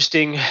really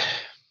interesting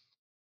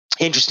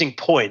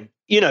point.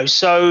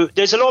 So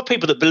there's a lot of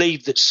people that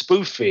believe that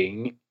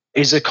spoofing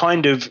is a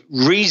kind of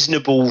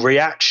reasonable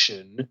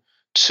reaction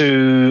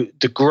to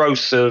the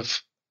growth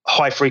of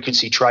high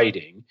frequency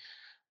trading.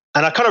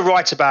 And I kind of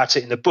write about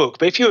it in the book.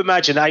 But if you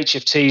imagine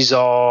HFTs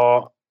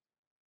are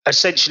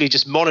essentially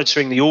just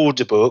monitoring the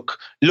order book,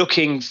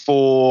 looking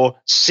for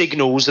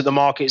signals that the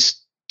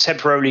market's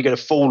temporarily going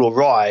to fall or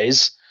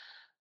rise,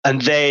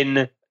 and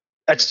then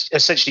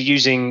essentially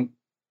using,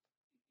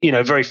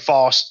 very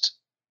fast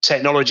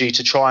technology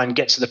to try and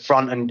get to the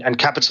front and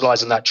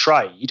capitalize on that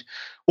trade.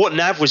 What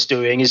NAV was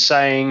doing is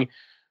saying,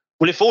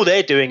 well, if all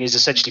they're doing is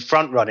essentially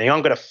front running,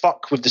 I'm going to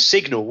fuck with the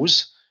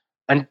signals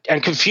and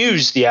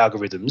confuse the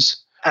algorithms.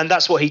 And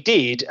that's what he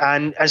did.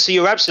 And so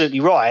you're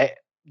absolutely right.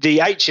 The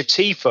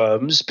HFT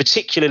firms,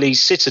 particularly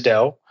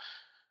Citadel,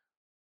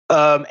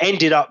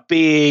 ended up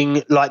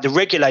being like the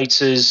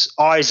regulators'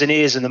 eyes and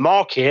ears in the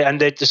market, and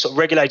they're the sort of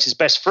regulators'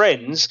 best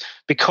friends,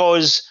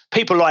 because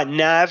people like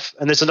NAV,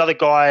 and there's another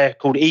guy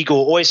called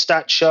Igor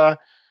Oystacher,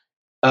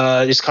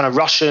 this kind of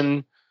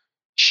Russian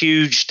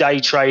huge day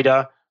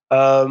trader,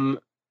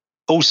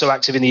 also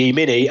active in the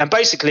E-mini, and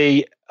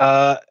basically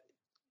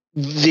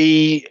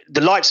the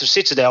likes of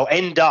Citadel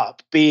end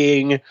up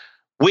being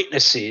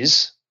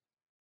witnesses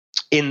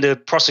in the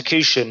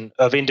prosecution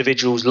of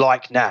individuals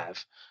like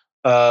NAV,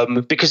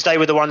 because they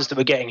were the ones that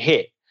were getting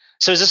hit.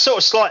 So there's a sort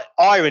of slight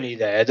irony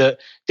there that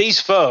these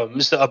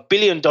firms that are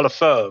billion-dollar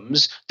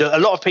firms that a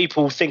lot of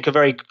people think are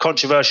very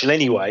controversial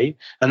anyway,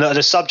 and that are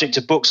the subject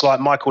of books like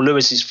Michael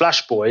Lewis's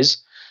Flash Boys,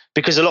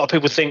 because a lot of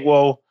people think,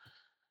 well,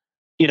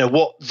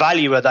 what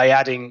value are they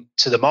adding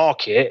to the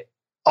market,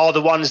 are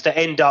the ones that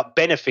end up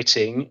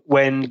benefiting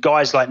when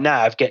guys like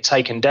NAV get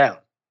taken down.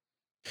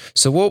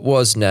 So what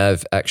was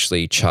NAV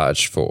actually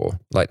charged for?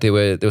 Like there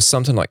was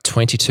something like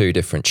 22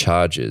 different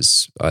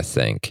charges, I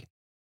think.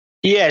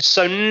 Yeah,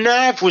 so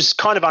NAV was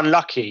kind of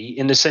unlucky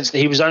in the sense that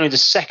he was only the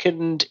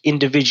second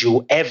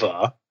individual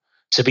ever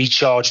to be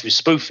charged with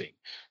spoofing,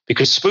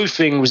 because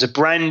spoofing was a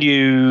brand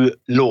new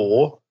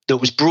law that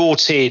was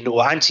brought in,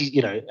 or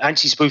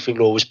anti-spoofing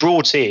law was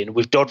brought in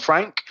with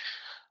Dodd-Frank.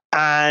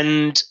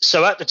 And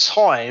so at the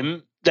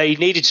time, they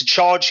needed to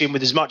charge him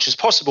with as much as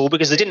possible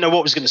because they didn't know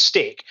what was going to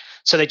stick.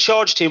 So they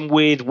charged him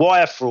with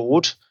wire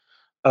fraud,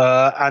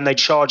 and they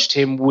charged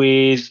him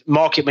with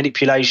market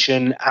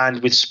manipulation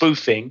and with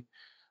spoofing.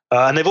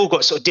 And they've all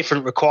got sort of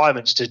different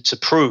requirements to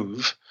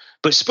prove.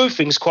 But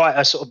spoofing is quite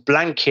a sort of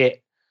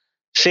blanket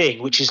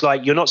thing, which is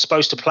like you're not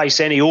supposed to place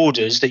any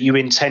orders that you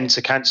intend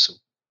to cancel.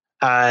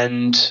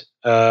 And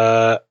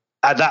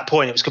at that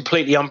point, it was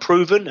completely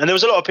unproven. And there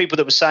was a lot of people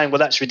that were saying, well,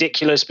 that's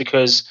ridiculous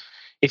because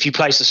if you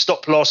place a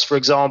stop loss, for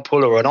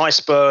example, or an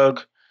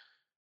iceberg,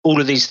 all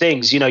of these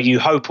things, you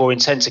hope or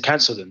intend to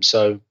cancel them.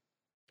 So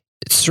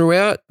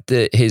throughout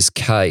his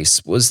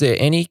case, was there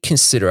any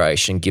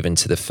consideration given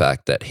to the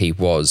fact that he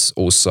was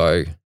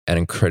also an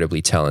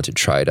incredibly talented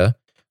trader?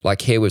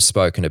 Like here we've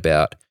spoken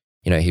about,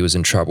 he was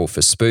in trouble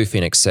for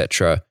spoofing,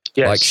 etc.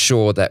 Yes. Like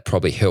sure, that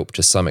probably helped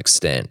to some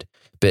extent.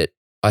 But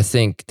I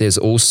think there's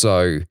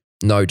also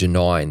no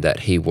denying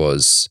that he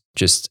was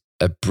just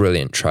a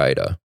brilliant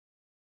trader.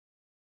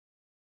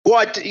 Well,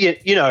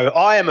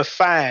 I am a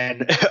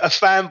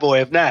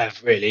fanboy of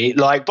NAV, really.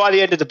 Like by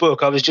the end of the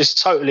book, I was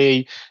just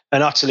totally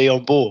and utterly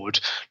on board.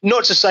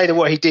 Not to say that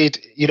what he did,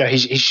 he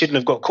shouldn't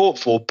have got caught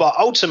for, but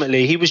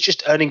ultimately he was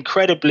just an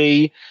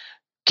incredibly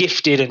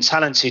gifted and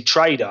talented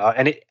trader.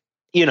 And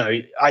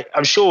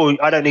I'm sure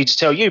I don't need to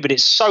tell you, but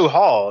it's so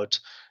hard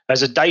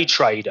as a day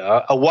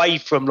trader away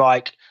from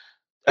like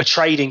a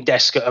trading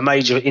desk at a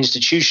major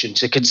institution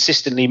to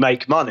consistently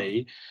make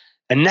money.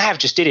 And Nav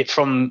just did it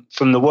from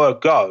the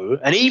word go.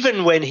 And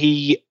even when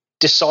he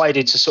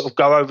decided to sort of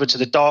go over to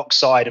the dark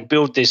side and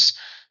build this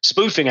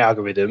spoofing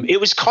algorithm, it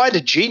was kind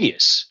of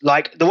genius.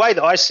 Like the way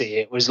that I see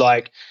it was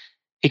like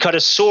he kind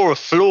of saw a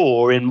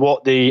flaw in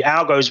what the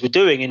algos were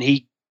doing, and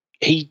he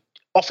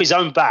off his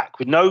own back,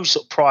 with no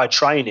sort of prior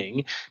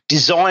training,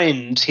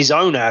 designed his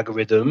own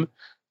algorithm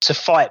to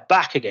fight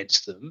back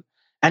against them,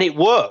 and it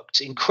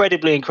worked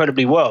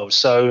incredibly well.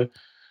 So,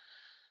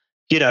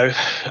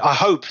 I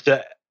hope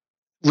that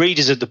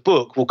readers of the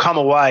book will come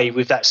away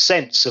with that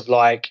sense of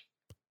like,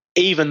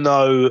 even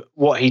though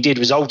what he did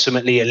was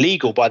ultimately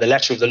illegal by the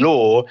letter of the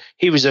law,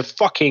 he was a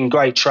fucking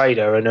great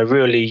trader and a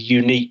really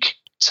unique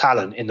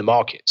talent in the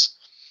markets.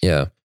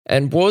 Yeah.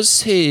 And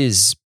was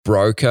his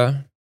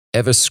broker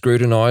ever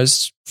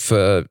scrutinized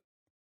for,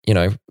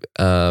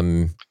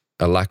 a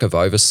lack of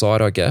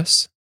oversight, I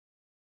guess?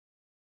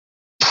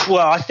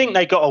 Well, I think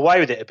they got away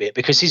with it a bit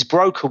because his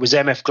broker was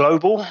MF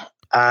Global.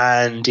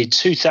 And in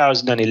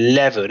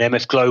 2011,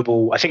 MF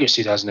Global, I think it was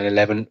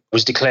 2011,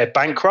 was declared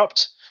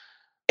bankrupt.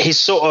 His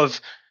sort of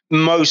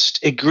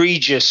most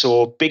egregious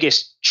or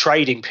biggest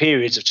trading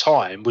periods of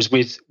time was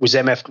with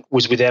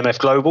MF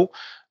Global.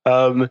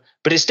 But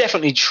it's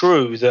definitely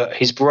true that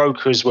his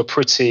brokers were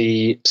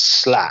pretty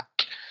slack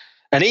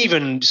and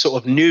even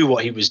sort of knew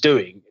what he was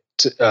doing,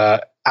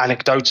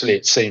 anecdotally,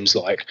 it seems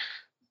like.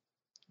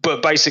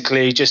 But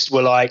basically just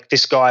were like,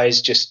 this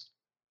guy's just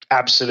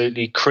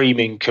absolutely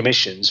creaming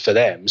commissions for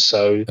them.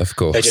 So of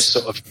course, they just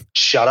sort of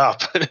shut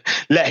up and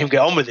let him get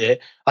on with it.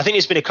 I think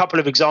there's been a couple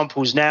of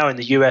examples now in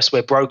the US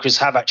where brokers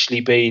have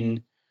actually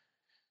been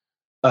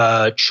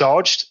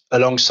charged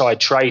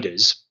alongside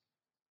traders.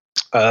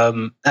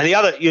 And the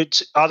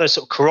other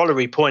sort of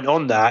corollary point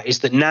on that is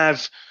that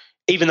Nav,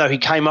 even though he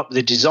came up with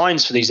the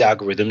designs for these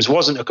algorithms,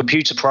 wasn't a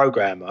computer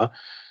programmer.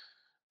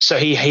 So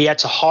he had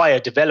to hire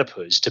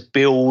developers to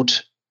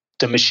build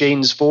the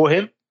machines for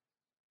him.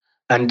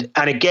 And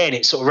again,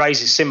 it sort of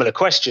raises similar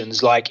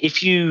questions. Like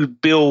if you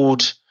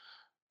build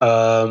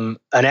an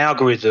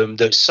algorithm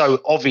that's so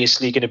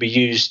obviously going to be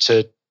used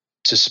to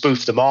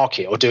spoof the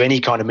market or do any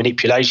kind of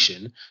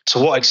manipulation, to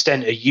what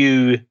extent are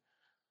you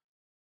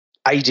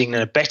aiding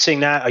and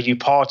abetting that? Are you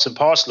part and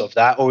parcel of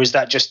that? Or is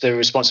that just the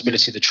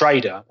responsibility of the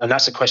trader? And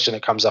that's a question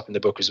that comes up in the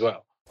book as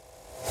well.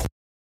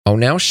 I'll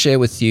now share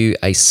with you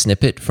a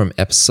snippet from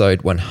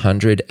episode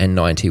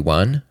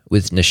 191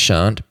 with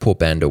Nishant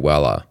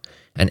Porbandawala,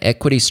 an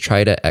equities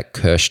trader at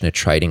Kirshner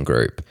Trading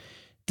Group.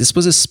 This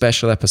was a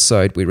special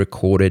episode we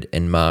recorded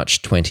in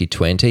March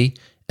 2020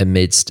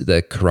 amidst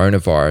the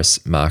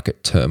coronavirus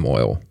market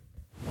turmoil.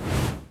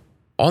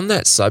 On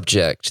that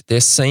subject,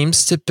 there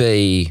seems to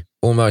be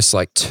almost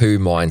like two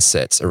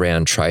mindsets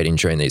around trading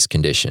during these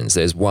conditions.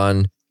 There's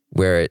one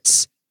where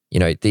it's,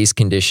 these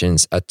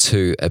conditions are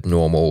too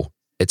abnormal.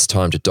 It's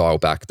time to dial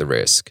back the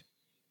risk.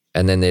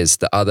 And then there's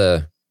the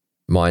other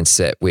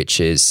mindset, which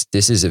is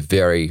this is a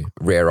very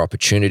rare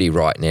opportunity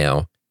right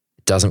now.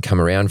 It doesn't come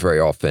around very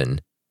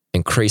often.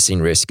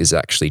 Increasing risk is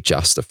actually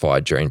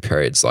justified during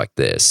periods like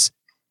this.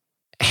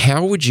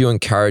 How would you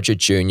encourage a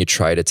junior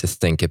trader to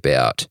think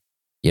about,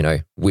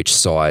 which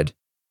side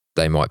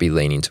they might be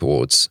leaning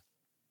towards?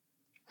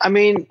 I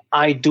mean,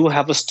 I do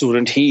have a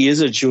student. He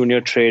is a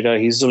junior trader.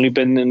 He's only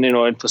been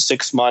in for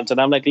 6 months.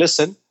 And I'm like,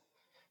 listen,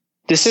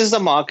 this is the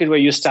market where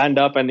you stand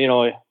up and,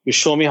 you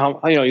show me how,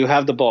 you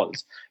have the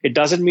balls. It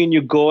doesn't mean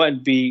you go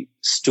and be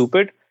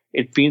stupid.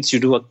 It means you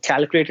do a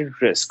calculated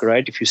risk,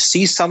 right? If you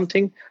see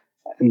something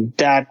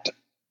that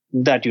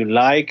you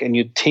like and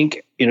you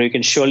think, you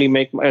can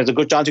surely there's a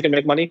good chance you can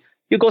make money,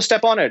 you go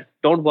step on it.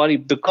 Don't worry,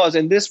 because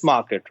in this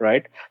market,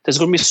 right, there's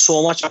going to be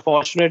so much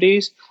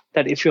opportunities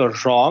that if you're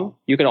wrong,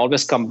 you can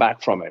always come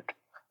back from it,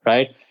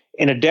 right?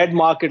 In a dead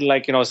market,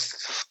 like,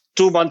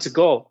 2 months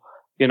ago,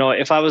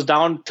 if I was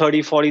down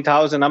 30,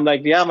 40,000, I'm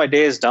like, yeah, my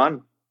day is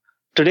done.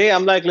 Today,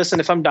 I'm like, listen,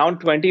 if I'm down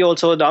 20,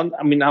 also down,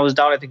 I was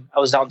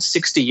down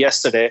 60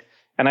 yesterday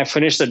and I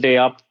finished the day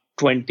up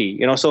 20,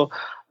 so,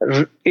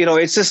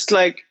 it's just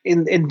like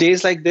in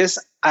days like this,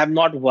 I'm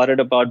not worried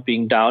about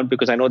being down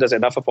because I know there's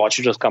enough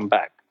opportunities to come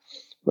back.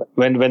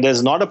 When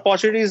there's not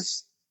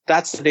opportunities,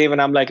 that's the day when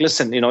I'm like,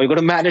 listen, you got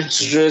to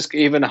manage risk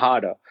even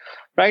harder.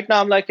 Right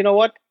now, I'm like, you know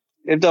what?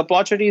 If the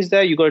opportunity is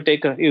there, you got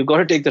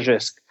to take the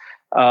risk.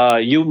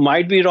 You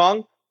might be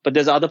wrong, but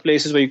there's other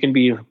places where you can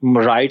be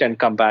right and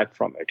come back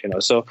from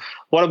it. So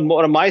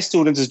one of my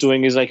students is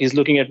doing is like he's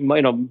looking at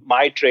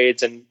my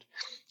trades and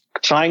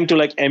trying to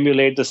like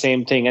emulate the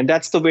same thing, and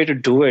that's the way to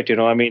do it.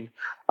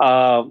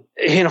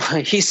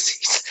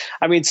 He's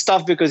it's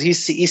tough because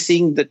he's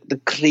seeing the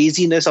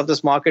craziness of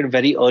this market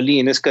very early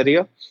in his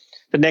career.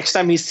 The next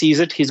time he sees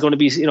it, he's going to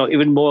be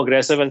even more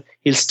aggressive and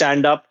he'll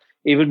stand up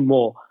even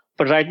more.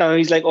 But right now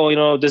he's like,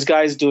 this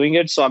guy is doing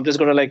it, so I'm just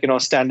going to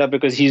stand up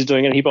because he's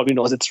doing it and he probably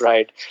knows it's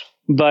right.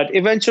 But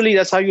eventually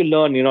that's how you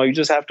learn. You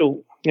just have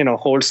to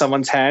hold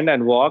someone's hand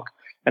and walk,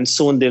 and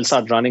soon they'll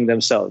start running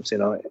themselves.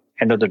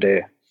 End of the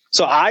day.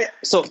 To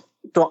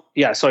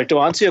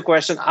answer your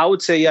question, I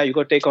would say, yeah, you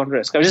got to take on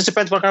risk. It just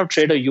depends what kind of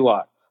trader you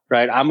are,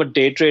 right? I'm a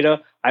day trader.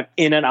 I'm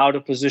in and out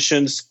of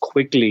positions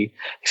quickly.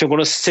 If you're going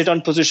to sit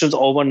on positions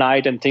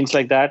overnight and things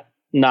like that,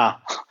 nah.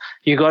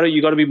 You got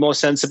to be more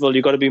sensible.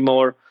 You got to be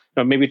more,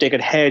 maybe take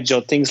a hedge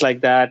or things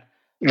like that.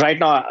 Right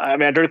now, I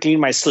don't clean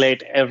my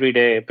slate every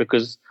day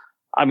because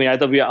I mean,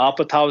 either we are up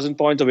 1,000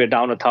 points or we're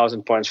down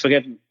 1,000 points.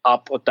 Forget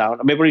up or down.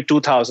 Maybe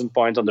 2,000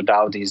 points on the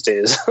Dow these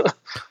days.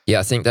 Yeah,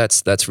 I think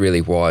that's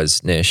really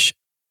wise, Nish.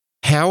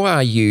 How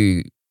are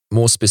you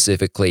more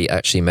specifically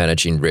actually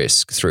managing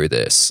risk through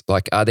this?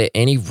 Like, are there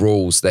any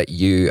rules that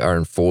you are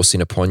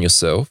enforcing upon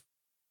yourself?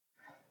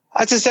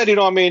 As I said,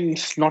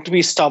 not to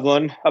be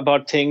stubborn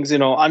about things,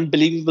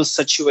 unbelievable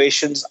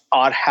situations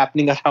are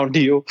happening around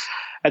you.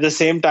 At the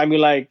same time,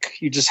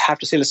 you just have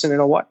to say, listen, you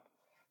know what?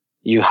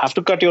 You have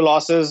to cut your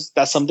losses.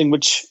 That's something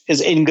which is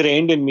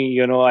ingrained in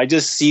me. I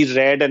just see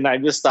red and I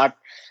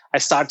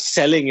start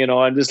selling,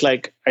 and just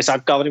I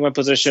start covering my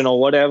position or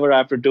whatever I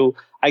have to do.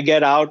 I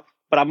get out,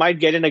 but I might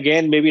get in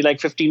again, maybe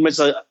 15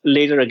 minutes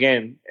later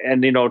again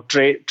and,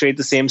 trade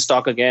the same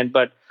stock again.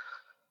 But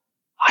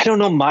I don't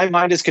know. My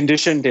mind is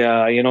conditioned.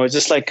 It's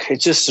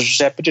just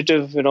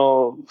repetitive,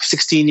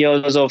 16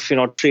 years of,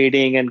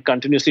 trading and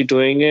continuously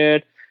doing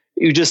it.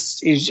 It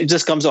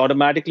just comes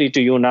automatically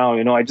to you now.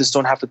 I just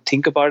don't have to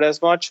think about it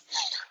as much.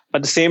 But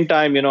at the same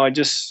time, if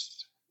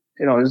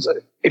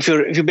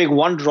you make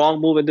one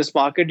wrong move in this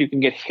market, you can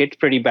get hit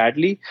pretty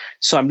badly.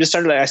 So I'm just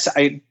trying to,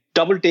 I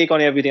double take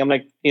on everything. I'm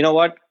like, you know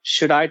what?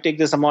 Should I take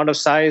this amount of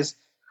size?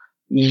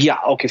 Yeah,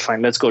 okay,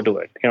 fine. Let's go do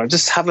it.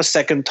 Just have a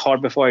second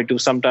thought before I do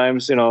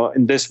sometimes,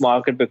 in this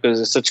market,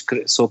 because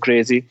it's so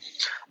crazy.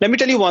 Let me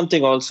tell you one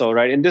thing also,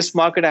 right? In this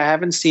market, I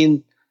haven't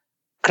seen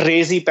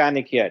crazy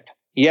panic yet.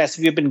 Yes,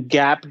 we have been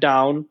gapped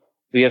down.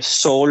 We have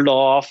sold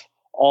off,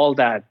 all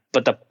that.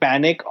 But the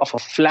panic of a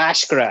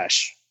flash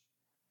crash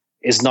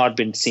is not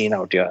been seen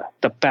out here.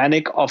 The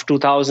panic of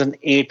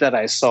 2008 that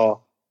I saw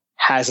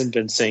hasn't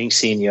been seen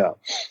here.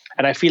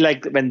 And I feel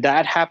like when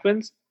that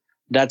happens,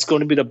 that's going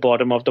to be the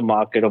bottom of the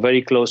market or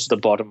very close to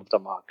the bottom of the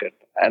market.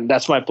 And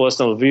that's my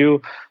personal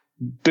view,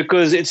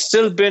 because it's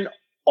still been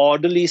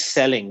orderly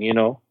selling,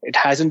 It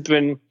hasn't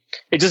been,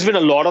 it's just been a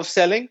lot of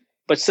selling,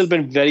 but still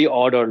been very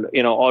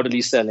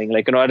orderly selling.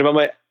 I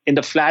remember in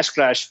the flash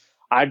crash,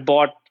 I'd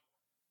bought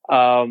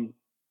Home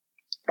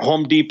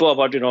Depot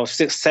about,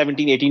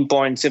 17, 18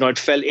 points. It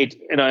fell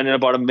in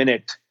about a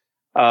minute.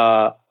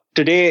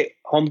 Today,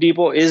 Home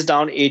Depot is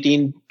down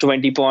 18,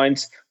 20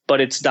 points, but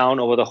it's down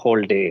over the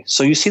whole day.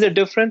 So you see the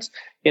difference,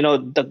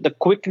 the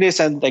quickness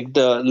and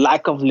the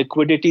lack of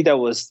liquidity that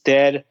was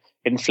there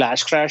in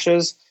flash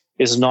crashes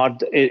is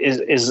not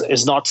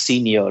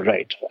seen here,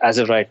 right? As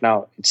of right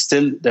now, it's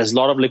still, there's a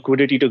lot of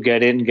liquidity to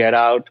get in, get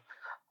out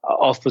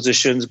of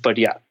positions. But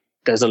yeah,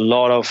 there's a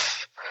lot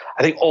of,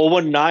 I think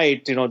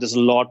overnight, there's a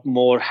lot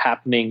more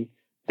happening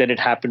than it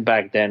happened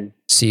back then.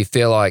 So you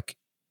feel like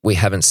we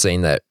haven't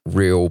seen that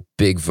real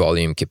big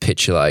volume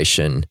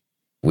capitulation,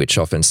 which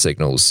often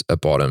signals a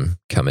bottom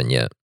coming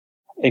yet.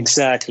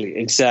 Exactly.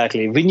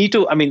 We need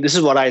to, this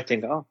is what I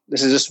think,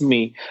 this is just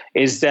me,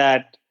 is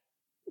that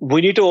we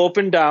need to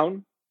open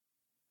down,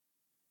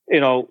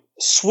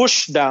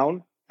 swoosh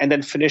down and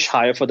then finish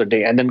higher for the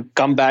day and then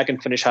come back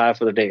and finish higher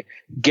for the day.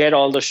 Get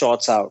all the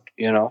shorts out,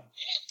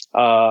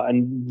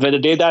 and when the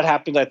day that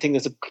happens, I think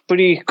there's a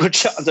pretty good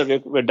chance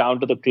that we're down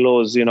to the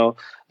close,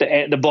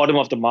 the bottom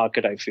of the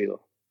market, I feel.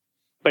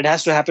 But it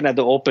has to happen at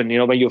the open,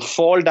 when you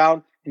fall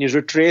down and you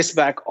retrace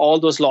back all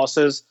those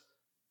losses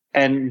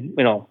and,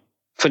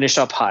 finish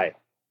up high.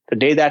 The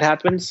day that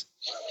happens,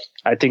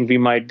 I think we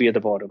might be at the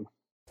bottom.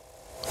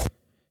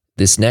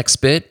 This next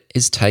bit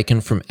is taken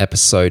from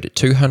episode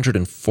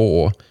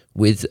 204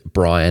 with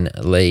Brian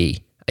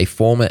Lee, a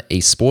former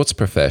esports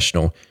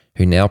professional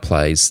who now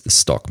plays the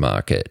stock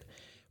market.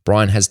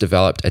 Brian has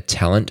developed a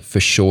talent for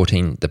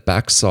shorting the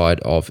backside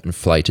of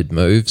inflated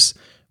moves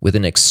with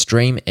an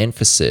extreme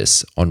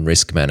emphasis on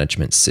risk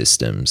management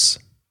systems.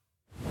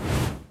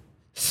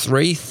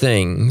 3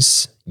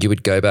 things you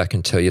would go back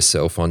and tell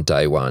yourself on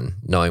day one,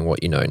 knowing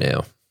what you know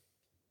now.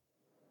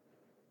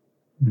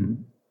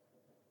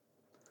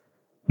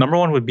 Number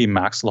 1 would be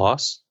max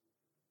loss.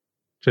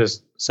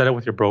 Just set it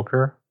with your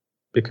broker,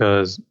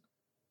 because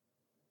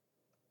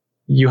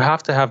you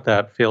have to have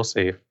that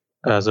fail-safe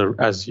as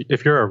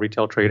if you're a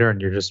retail trader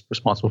and you're just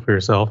responsible for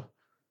yourself.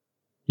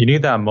 You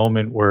need that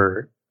moment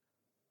where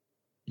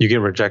you get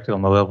rejected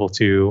on the level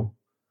 2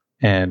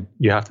 and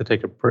you have to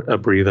take a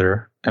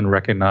breather and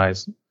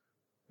recognize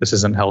this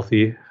isn't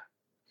healthy.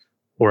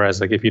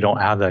 Whereas if you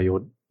don't have that,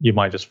 you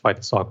might just fight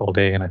the stock all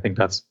day. And I think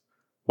that's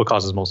what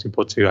causes most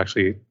people to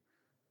actually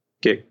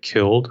get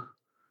killed.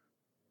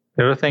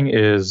 The other thing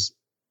is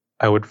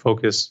I would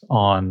focus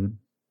on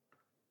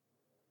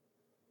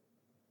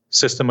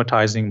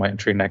systematizing my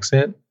entry and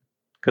exit,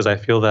 because I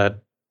feel that,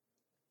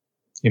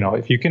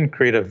 if you can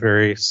create a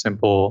very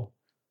simple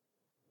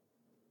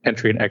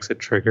entry and exit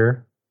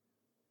trigger,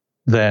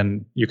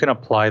 then you can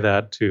apply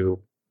that to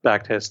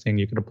backtesting.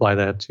 You can apply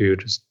that to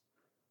just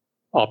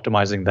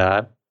optimizing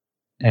that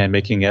and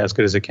making it as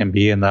good as it can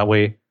be. And that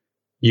way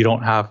you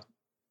don't have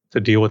to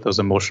deal with those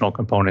emotional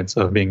components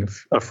of being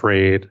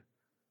afraid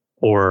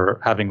or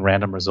having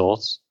random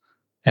results.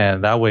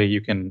 And that way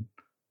you can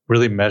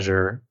really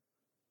measure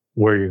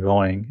where you're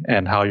going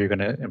and how you're going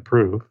to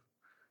improve.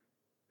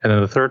 And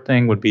then the third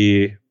thing would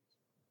be,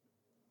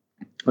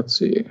 let's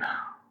see,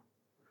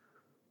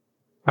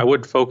 I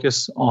would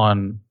focus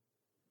on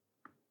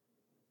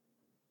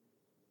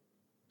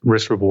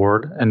risk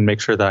reward and make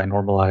sure that I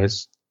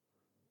normalize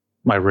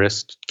my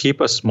risk.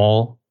 Keep a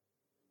small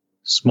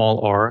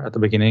R at the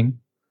beginning.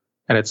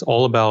 And it's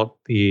all about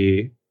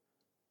the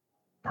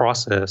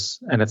process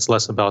and it's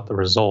less about the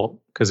result.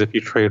 Because if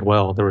you trade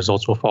well, the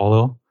results will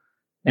follow.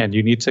 And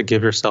you need to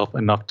give yourself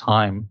enough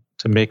time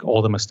to make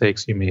all the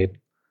mistakes you made.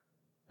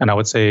 And I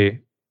would say,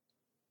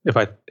 if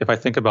I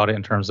think about it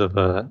in terms of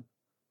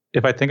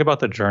if I think about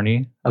the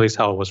journey, at least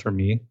how it was for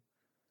me,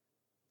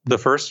 the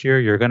first year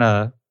you're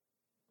gonna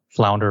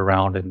flounder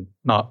around and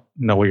not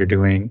know what you're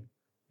doing,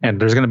 and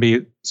there's gonna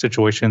be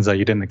situations that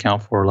you didn't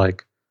account for.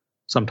 Like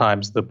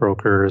sometimes the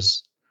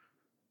brokers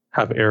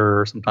have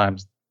error.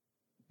 Sometimes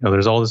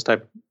there's all this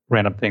type of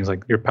random things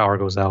like your power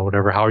goes out,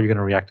 whatever. How are you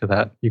gonna react to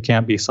that? You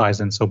can't be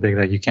sized in so big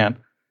that you can't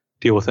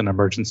deal with an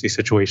emergency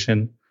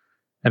situation.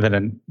 And then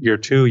in year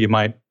 2, you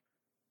might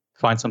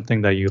find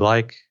something that you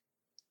like,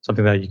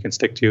 something that you can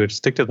stick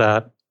to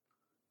that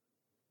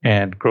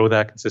and grow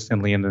that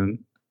consistently. And then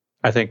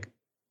I think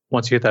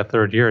once you hit that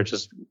 3rd year, it's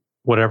just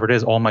whatever it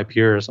is, all my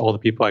peers, all the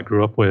people I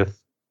grew up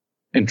with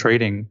in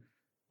trading,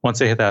 once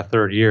they hit that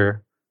 3rd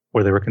year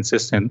where they were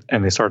consistent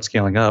and they start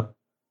scaling up,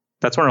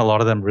 that's when a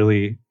lot of them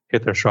really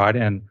hit their stride.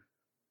 And,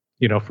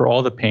 for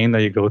all the pain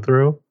that you go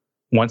through,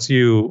 once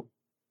you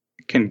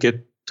can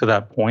get to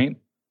that point,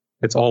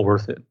 it's all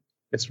worth it.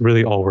 It's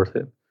really all worth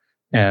it.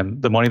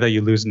 And the money that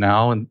you lose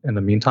now in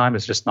the meantime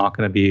is just not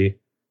going to be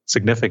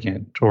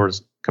significant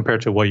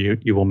compared to what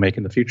you will make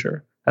in the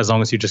future, as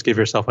long as you just give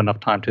yourself enough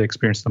time to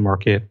experience the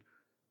market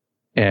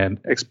and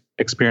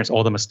experience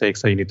all the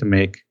mistakes that you need to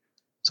make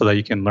so that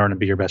you can learn and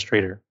be your best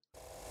trader.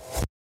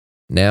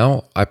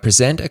 Now, I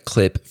present a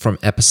clip from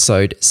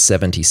episode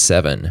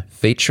 77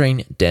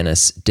 featuring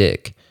Dennis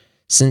Dick.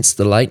 Since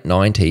the late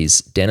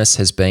 90s, Dennis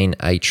has been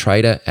a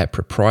trader at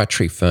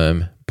proprietary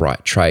firm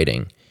Bright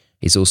Trading.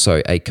 He's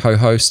also a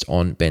co-host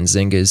on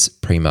Benzinga's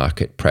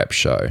Pre-Market Prep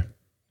Show.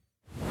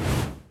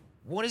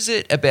 What is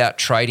it about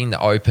trading the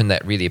open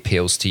that really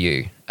appeals to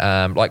you?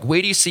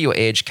 Where do you see your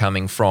edge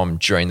coming from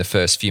during the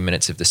first few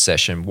minutes of the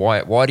session?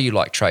 Why do you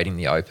like trading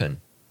the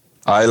open?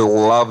 I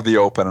love the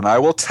open, and I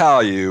will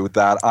tell you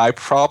that I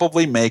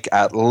probably make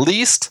at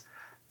least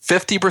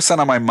 50%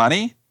 of my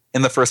money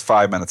in the first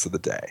 5 minutes of the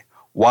day.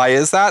 Why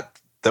is that?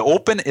 The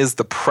open is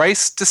the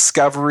price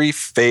discovery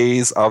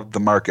phase of the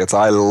markets.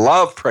 I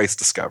love price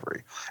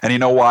discovery. And you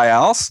know why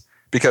else?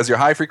 Because your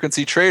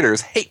high-frequency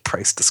traders hate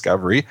price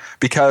discovery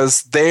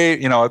because they,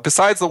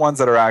 besides the ones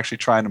that are actually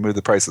trying to move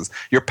the prices,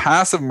 your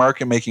passive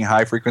market-making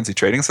high-frequency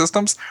trading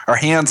systems are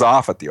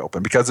hands-off at the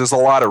open because there's a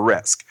lot of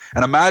risk.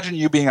 And imagine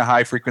you being a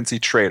high-frequency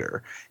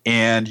trader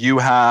and you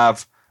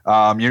have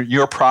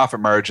your profit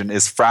margin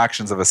is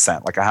fractions of a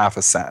cent, like a half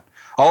a cent.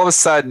 All of a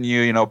sudden,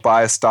 you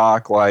buy a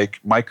stock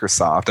like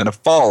Microsoft and it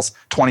falls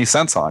 20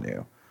 cents on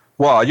you.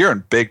 Well, you're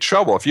in big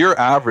trouble. If your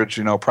average,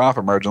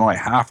 profit margin is only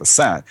half a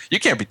cent, you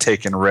can't be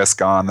taking risk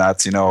on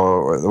that,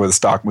 where the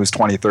stock moves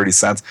 20, 30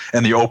 cents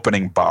in the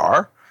opening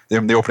bar.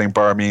 The opening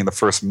bar meaning the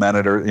first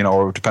minute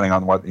or, depending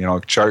on what,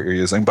 chart you're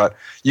using. But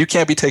you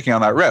can't be taking on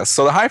that risk.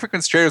 So the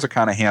high-frequency traders are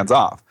kind of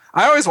hands-off.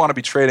 I always want to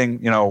be trading,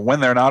 when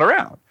they're not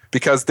around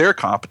because they're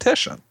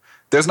competition.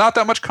 There's not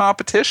that much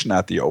competition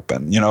at the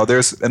open.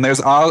 There's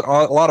a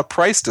lot of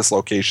price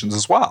dislocations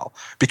as well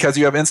because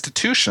you have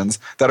institutions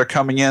that are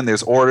coming in.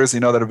 There's orders,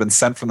 that have been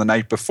sent from the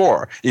night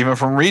before, even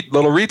from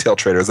little retail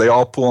traders. They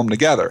all pull them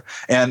together.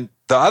 And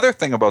the other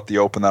thing about the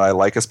open that I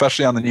like,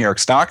 especially on the New York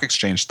Stock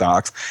Exchange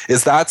stocks,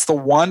 is that's the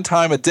one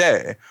time a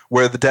day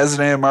where the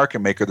designated market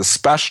maker, the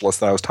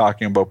specialist that I was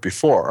talking about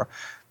before,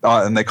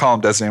 and they call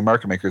them designated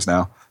market makers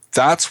now,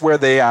 that's where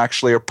they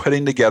actually are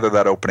putting together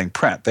that opening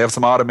print. They have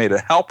some automated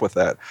help with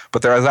it,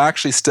 but there is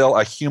actually still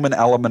a human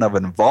element of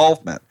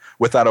involvement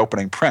with that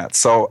opening print.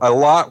 So a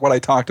lot what I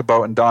talked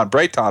about and Don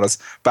Bright taught us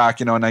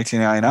back, in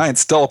 1999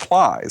 still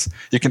applies.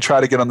 You can try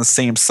to get on the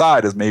same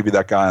side as maybe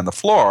that guy on the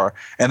floor,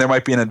 and there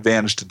might be an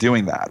advantage to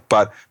doing that.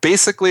 But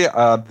basically,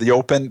 the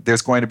open,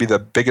 there's going to be the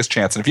biggest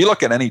chance. And if you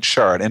look at any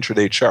chart,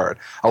 intraday chart,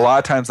 a lot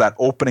of times that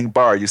opening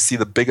bar, you see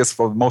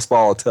the most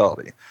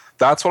volatility.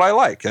 That's what I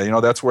like.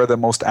 That's where the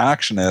most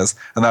action is,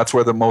 and that's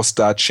where the most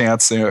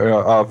chance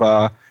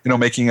of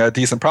making a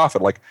decent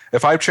profit. Like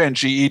if I trade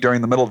GE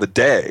during the middle of the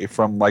day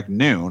from like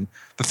noon,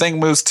 the thing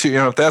moves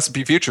to if the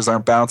S&P futures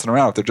aren't bouncing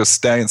around, if they're just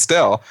staying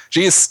still, GE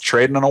is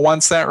trading in a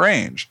 1 cent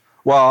range.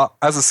 Well,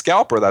 as a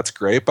scalper, that's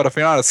great, but if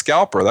you're not a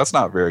scalper, that's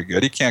not very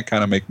good. You can't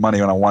kind of make money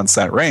on a 1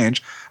 cent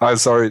range. I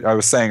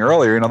was saying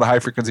earlier, the high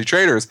frequency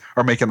traders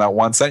are making that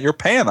 1 cent. You're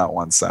paying that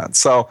 1 cent.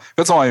 So if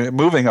it's only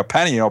moving a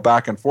penny,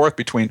 back and forth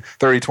between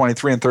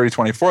 30.23 and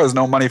 30.24, there's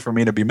no money for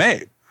me to be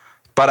made.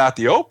 But at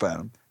the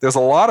open, there's a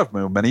lot of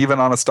movement. Even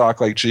on a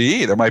stock like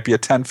GE, there might be a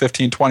 10,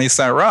 15, 20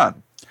 cent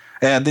run,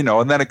 and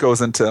then it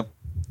goes into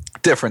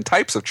different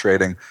types of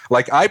trading.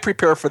 Like I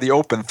prepare for the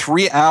open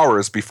 3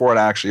 hours before it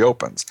actually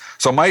opens.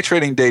 So my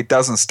trading day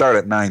doesn't start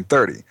at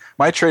 9:30.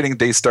 My trading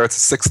day starts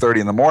at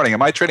 6:30 in the morning, and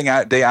my trading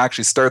day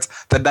actually starts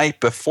the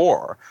night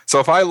before. So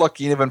if I look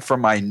even for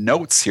my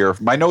notes here,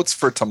 my notes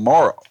for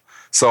tomorrow.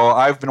 So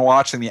I've been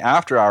watching the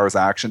after hours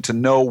action to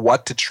know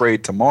what to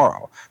trade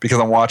tomorrow because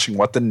I'm watching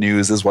what the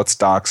news is, what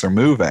stocks are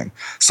moving.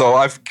 So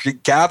I'm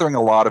gathering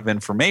a lot of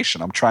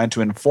information. I'm trying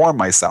to inform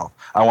myself.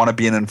 I want to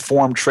be an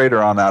informed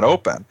trader on that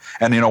open.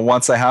 And,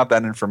 once I have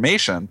that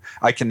information,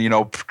 I can,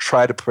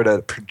 try to put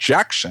a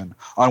projection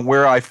on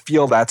where I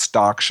feel that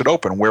stock should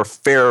open, where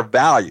fair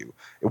value,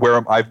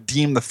 where I've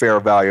deemed the fair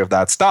value of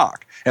that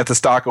stock. If the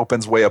stock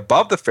opens way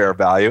above the fair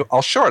value,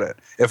 I'll short it.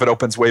 If it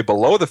opens way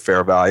below the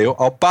fair value,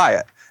 I'll buy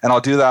it. And I'll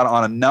do that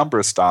on a number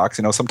of stocks.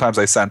 Sometimes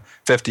I send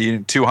 50,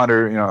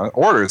 200,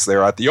 orders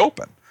there at the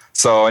open.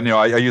 So,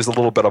 I use a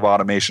little bit of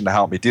automation to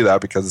help me do that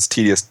because it's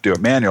tedious to do it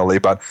manually,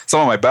 but some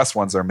of my best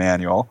ones are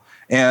manual.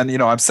 And,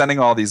 I'm sending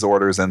all these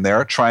orders in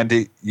there, trying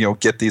to,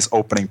 get these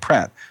opening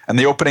print. And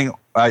the opening,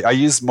 I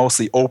use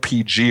mostly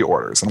OPG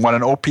orders. And what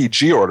an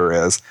OPG order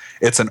is,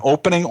 it's an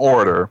opening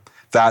order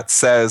that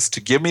says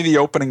to give me the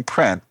opening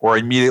print or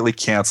immediately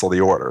cancel the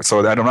order.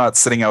 So that I'm not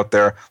sitting out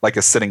there like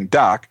a sitting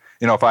duck.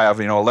 If I have,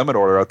 a limit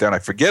order out there and I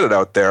forget it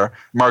out there,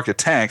 market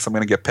tanks, I'm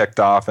going to get picked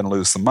off and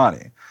lose some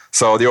money.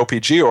 So the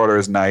OPG order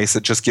is nice.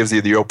 It just gives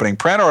you the opening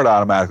print or it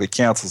automatically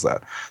cancels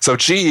it. So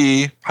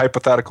GE,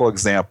 hypothetical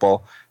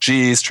example, GE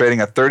is trading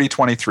at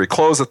 30.23,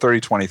 close at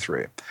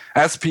 30.23.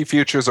 S&P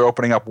futures are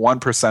opening up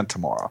 1%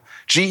 tomorrow.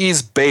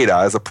 GE's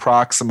beta is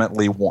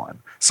approximately 1.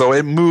 So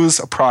it moves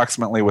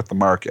approximately with the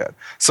market.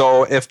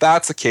 So if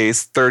that's the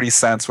case, 30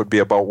 cents would be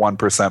about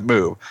 1%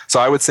 move.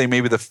 So I would say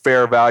maybe the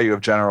fair value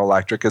of General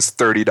Electric is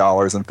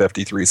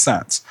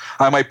 $30.53.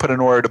 I might put an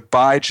order to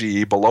buy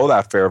GE below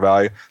that fair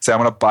value. Say I'm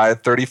going to buy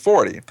at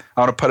 30.40. I'm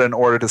going to put an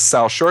order to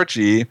sell short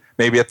GE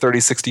maybe at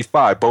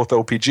 30.65, both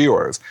OPG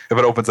orders. If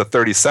it opens at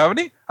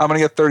 30.70, I'm going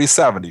to get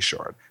 30.70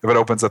 short. If it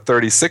opens at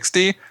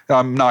 30.60,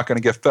 I'm not going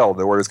to get filled.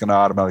 The order is going to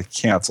automatically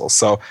cancel.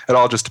 So it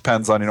all just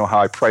depends on how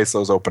I price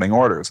those opening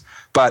orders.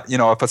 But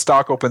if a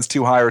stock opens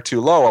too high or too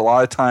low, a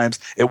lot of times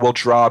it will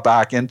draw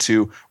back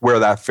into where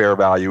that fair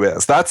value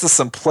is. That's a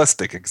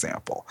simplistic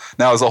example.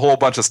 Now, there's a whole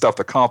bunch of stuff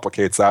that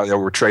complicates that,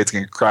 where trades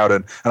can get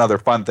crowded and other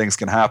fun things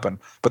can happen.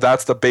 But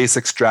that's the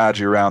basic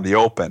strategy around the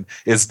open,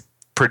 is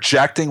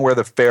projecting where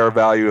the fair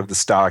value of the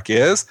stock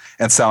is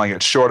and selling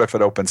it short if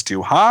it opens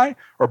too high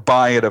or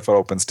buying it if it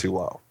opens too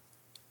low.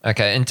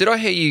 Okay, and did I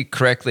hear you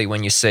correctly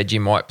when you said you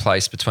might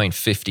place between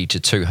 50 to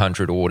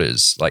 200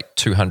 orders, like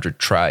 200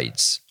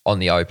 trades on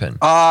the open?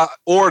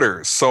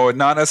 Orders. So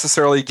not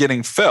necessarily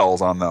getting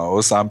fills on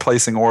those. I'm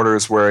placing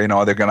orders where,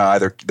 they're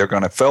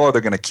going to fill or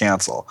they're going to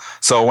cancel.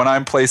 So when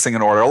I'm placing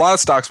an order, a lot of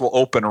stocks will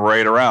open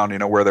right around,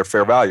 where their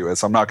fair value is.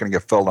 So I'm not going to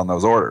get filled on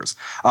those orders.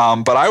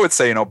 But I would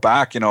say,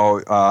 back,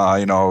 going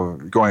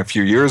a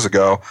few years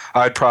ago,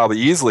 I'd probably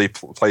easily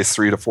place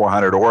 300 to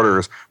 400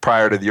 orders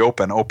prior to the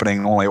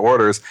opening only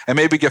orders, and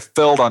maybe get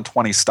filled on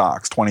 20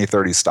 stocks, 20,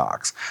 30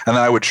 stocks. And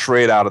then I would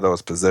trade out of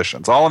those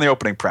positions, all in the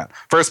opening print.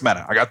 First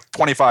minute, I got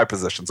 25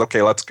 positions.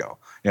 Okay, let's go.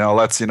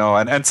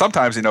 And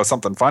sometimes,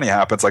 something funny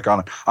happens, like on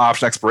an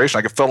option expiration,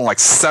 I can fill in like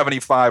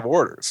 75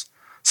 orders.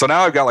 So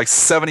now I've got like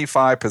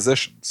 75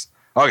 positions.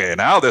 Okay,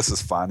 now this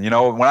is fun.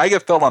 When I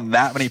get filled on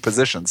that many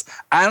positions,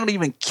 I don't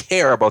even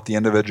care about the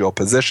individual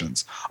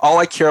positions. All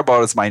I care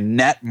about is my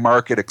net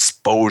market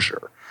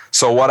exposure.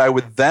 So what I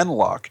would then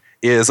look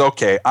is,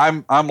 okay,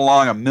 I'm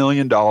long $1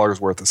 million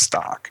worth of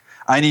stock.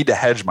 I need to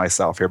hedge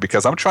myself here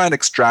because I'm trying to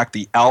extract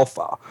the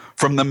alpha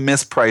from the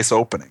misprice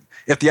opening.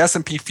 If the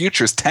S&P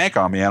futures tank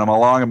on me and I'm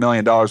long $1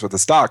 million worth of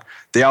stock,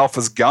 the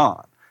alpha's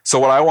gone. So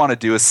what I want to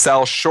do is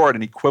sell short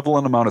an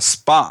equivalent amount of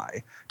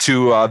SPY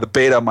to the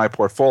beta of my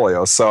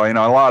portfolio. So,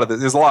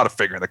 there's a lot of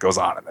figuring that goes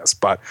on in this,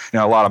 but,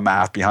 a lot of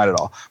math behind it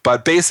all.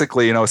 But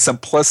basically, from a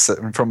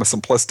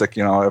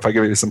simplistic, if I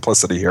give you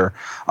simplicity here,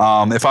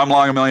 if I'm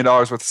long $1 million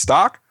worth of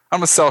stock, I'm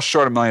going to sell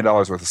short $1 million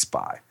worth of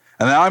SPY.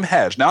 And now I'm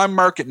hedged. Now I'm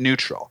market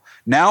neutral.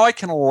 Now I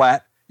can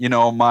let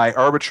my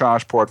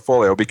arbitrage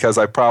portfolio, because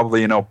I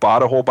probably,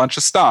 bought a whole bunch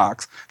of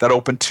stocks that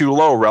opened too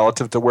low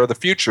relative to where the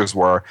futures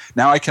were.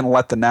 Now I can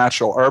let the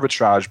natural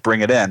arbitrage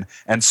bring it in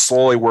and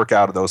slowly work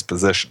out of those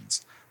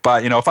positions.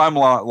 But, if I'm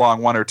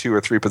long 1 or 2 or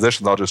 3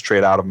 positions, I'll just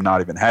trade out of them and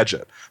not even hedge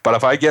it. But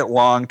if I get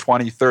long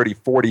 20, 30,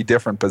 40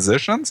 different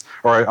positions,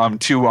 or I'm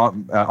too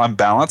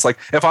unbalanced, like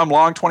if I'm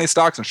long 20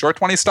 stocks and short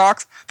 20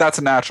 stocks, that's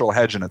a natural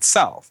hedge in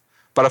itself.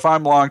 But if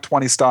I'm long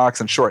 20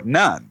 stocks and short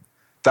none,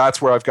 that's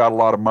where I've got a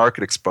lot of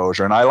market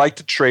exposure. And I like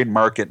to trade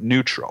market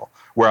neutral,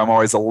 where I'm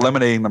always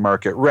eliminating the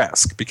market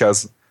risk,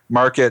 because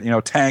market,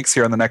 tanks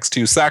here in the next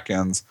 2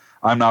 seconds,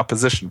 I'm not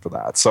positioned for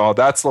that. So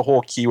that's the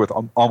whole key with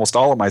almost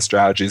all of my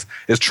strategies,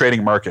 is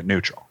trading market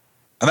neutral.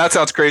 And that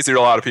sounds crazy to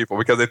a lot of people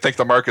because they think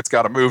the market's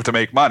got to move to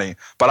make money.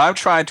 But I'm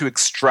trying to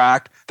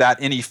extract that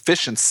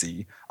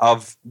inefficiency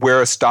of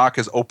where a stock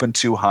is open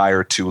too high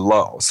or too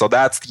low. So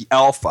that's the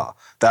alpha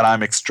that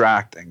I'm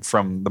extracting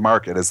from the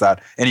market, is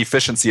that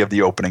inefficiency of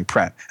the opening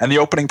print. And the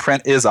opening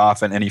print is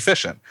often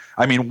inefficient.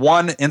 I mean,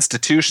 one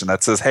institution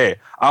that says, hey,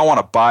 I want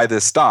to buy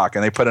this stock,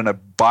 and they put in a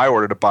buy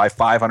order to buy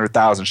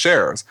 500,000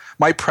 shares,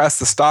 might press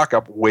the stock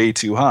up way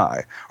too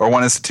high. Or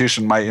one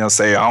institution might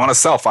say, I want to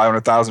sell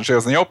 500,000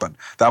 shares in the open.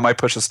 That might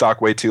push the stock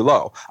way too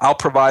low. I'll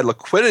provide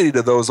liquidity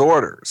to those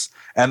orders.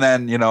 And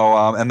then,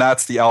 and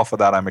that's the alpha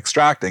that I'm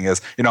extracting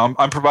is,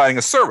 I'm providing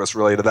a service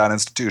related to that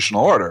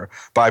institutional order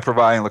by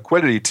providing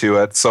liquidity to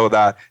it so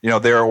that,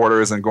 their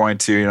order isn't going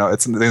to,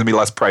 there's going to be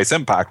less price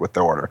impact with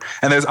their order.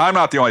 And I'm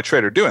not the only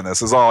trader doing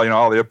this. It's all,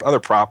 all the other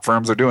prop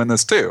firms are doing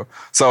this too.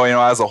 So,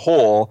 as a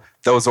whole,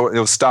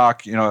 those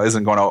stock,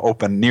 isn't going to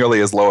open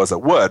nearly as low as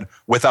it would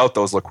without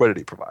those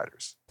liquidity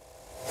providers.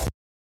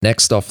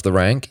 Next off the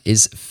rank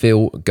is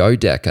Phil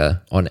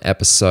Godecker on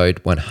episode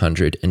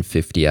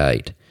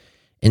 158.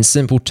 In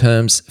simple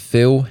terms,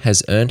 Phil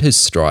has earned his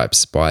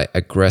stripes by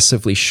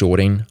aggressively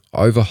shorting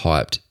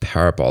overhyped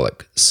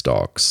parabolic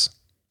stocks.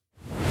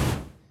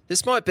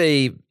 This might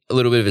be a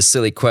little bit of a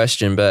silly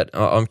question, but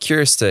I'm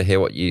curious to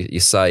hear what you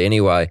say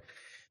anyway.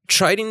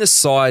 Trading the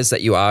size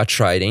that you are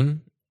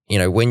trading,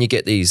 when you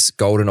get these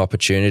golden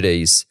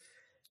opportunities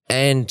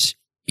and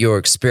your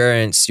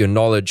experience, your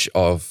knowledge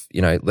of,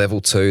 level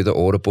 2, the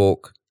order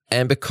book,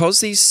 and because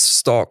these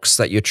stocks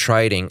that you're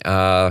trading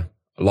are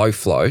low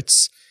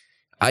floats,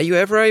 are you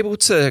ever able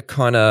to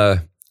kind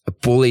of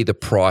bully the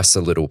price a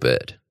little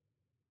bit?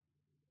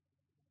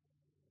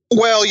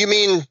 Well, you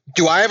mean,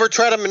 do I ever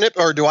try to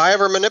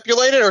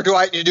manipulate it, or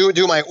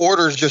do my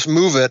orders just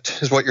move it?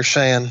 Is what you're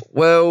saying?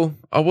 Well,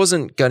 I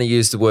wasn't going to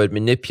use the word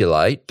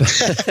manipulate.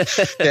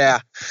 But yeah.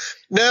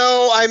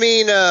 No, I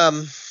mean,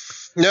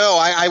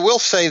 I will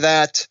say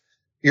that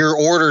your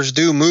orders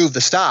do move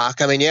the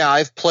stock. I mean, yeah,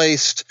 I've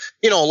placed,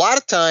 a lot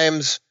of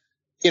times,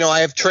 I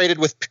have traded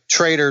with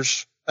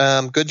traders.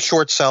 Good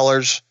short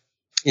sellers,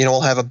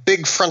 will have a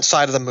big front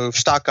side of the move,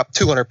 stock up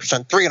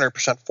 200%,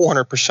 300%,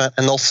 400%,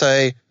 and they'll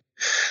say,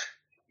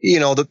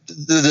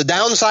 the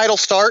downside will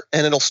start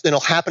and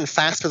it'll happen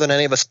faster than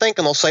any of us think,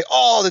 and they'll say,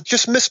 oh, it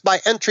just missed my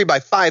entry by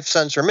 5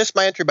 cents or missed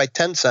my entry by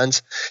 10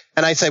 cents,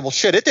 and I say, well,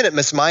 shit, it didn't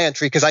miss my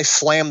entry because I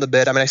slammed the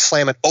bid. I mean, I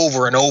slam it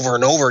over and over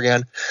and over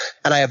again,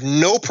 and I have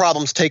no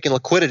problems taking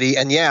liquidity.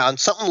 And yeah, on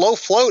something low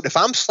float, if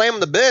I'm slamming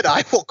the bid,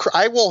 I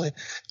will,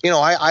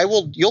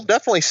 you'll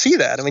definitely see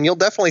that. I mean, you'll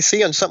definitely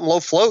see on something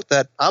low float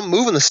that I'm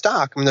moving the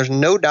stock. I mean, there's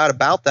no doubt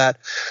about that.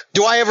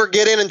 Do I ever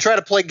get in and try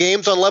to play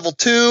games on level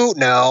 2?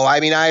 No. I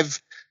mean,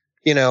 I've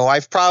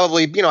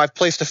probably, I've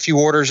placed a few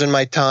orders in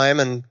my time,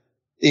 and,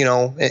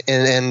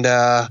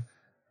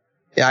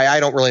 I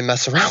don't really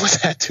mess around with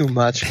that too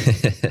much.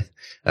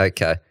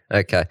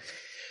 Okay.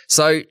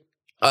 So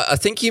I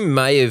think you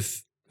may have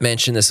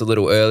mentioned this a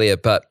little earlier,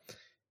 but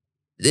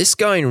this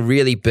going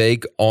really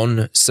big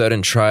on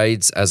certain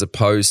trades as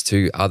opposed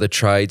to other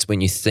trades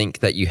when you think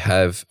that you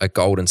have a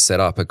golden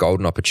setup, a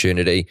golden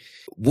opportunity,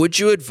 would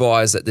you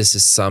advise that this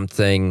is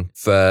something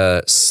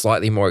for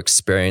slightly more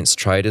experienced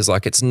traders?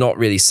 Like, it's not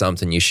really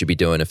something you should be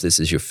doing if this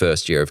is your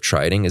first year of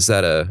trading. Is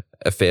that a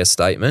fair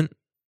statement?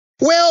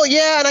 Well,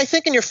 yeah, and I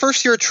think in your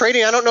first year of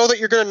trading, I don't know that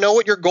you're going to know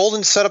what your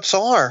golden setups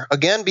are.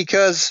 Again,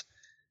 because,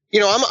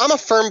 I'm a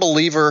firm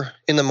believer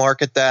in the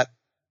market that,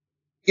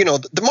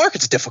 the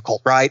market's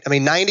difficult, right? I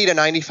mean, 90 to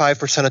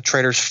 95% of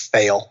traders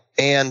fail.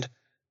 And,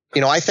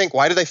 I think,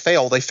 why do they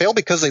fail? They fail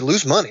because they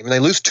lose money. I mean, they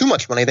lose too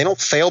much money. They don't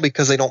fail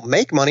because they don't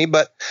make money,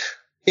 but,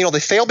 they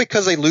fail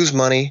because they lose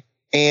money.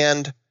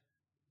 And,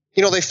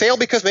 they fail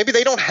because maybe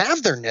they don't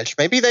have their niche.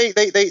 Maybe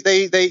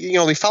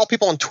they follow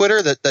people on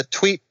Twitter that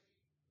tweet,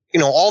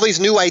 all these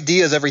new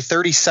ideas every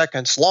 30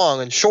 seconds,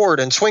 long and short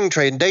and swing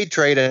trade and day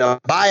trade and a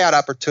buyout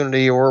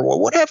opportunity or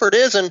whatever it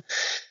is. And,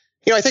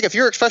 I think if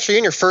you're especially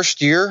in your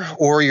first year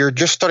or you're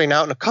just starting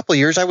out in a couple of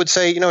years, I would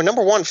say,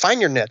 number one, find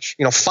your niche,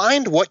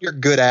 find what you're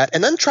good at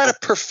and then try to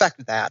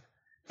perfect that.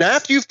 Now,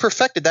 after you've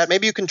perfected that,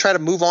 maybe you can try to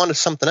move on to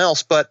something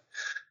else. But,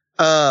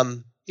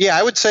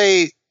 I would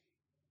say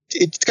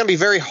it's going to be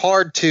very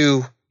hard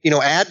to,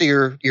 add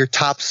to your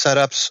top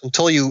setups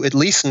until you at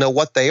least know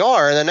what they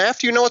are. And then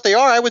after you know what they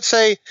are, I would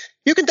say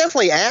you can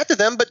definitely add to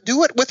them, but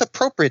do it with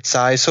appropriate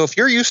size. So if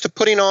you're used to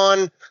putting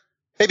on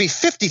maybe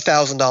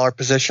 $50,000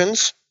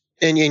 positions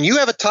and you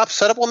have a top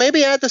setup, well,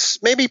 maybe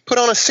put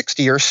on a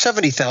 $60,000 or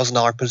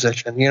 $70,000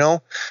 position,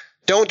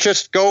 Don't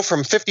just go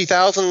from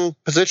 $50,000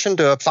 position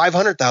to a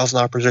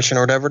 $500,000 position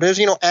or whatever it is,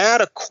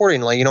 add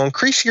accordingly,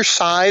 increase your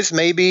size,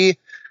 maybe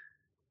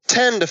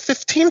 10 to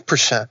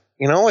 15%,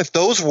 if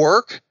those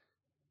work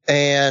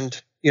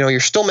and, you're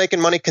still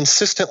making money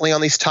consistently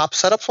on these top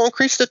setups, we'll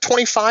increase to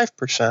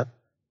 25%,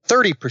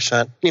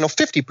 30%,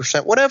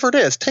 50%, whatever it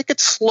is. Take it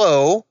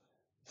slow,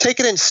 take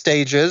it in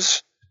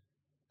stages,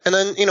 and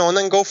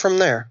then go from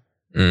there.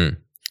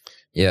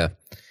 Yeah.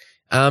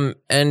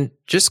 And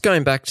just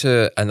going back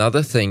to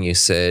another thing you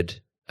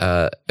said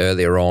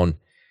earlier on,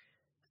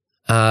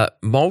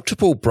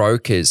 multiple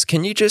brokers.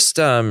 Can you just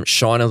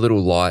shine a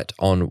little light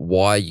on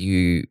why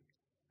you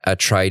are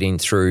trading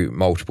through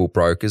multiple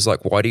brokers?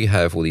 Like, why do you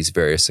have all these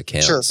various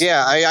accounts? Sure.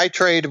 Yeah, I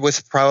trade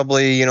with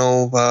probably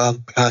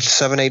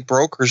 7-8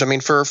 brokers. I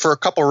mean, for a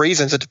couple of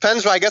reasons. It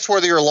depends, I guess,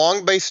 whether you're a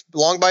long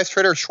bias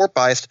trader or short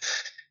biased.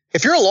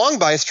 If you're a long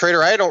bias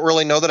trader, I don't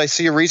really know that I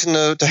see a reason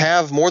to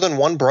have more than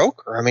one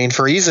broker. I mean,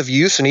 for ease of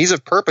use and ease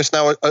of purpose.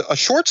 Now, a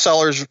short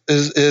seller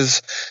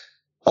is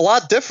a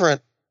lot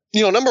different.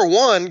 Number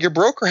one, your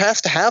broker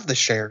has to have the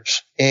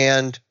shares,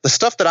 and the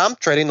stuff that I'm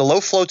trading, the low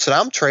floats that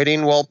I'm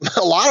trading, well,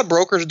 a lot of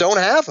brokers don't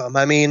have them.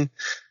 I mean,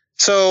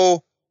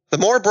 so the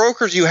more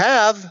brokers you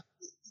have,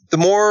 the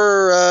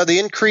more the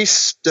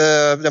increased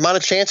amount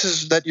of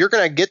chances that you're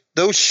going to get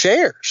those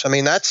shares. I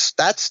mean, that's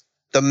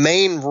the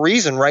main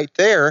reason right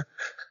there.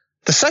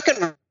 The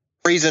second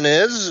reason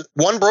is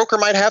one broker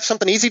might have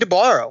something easy to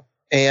borrow,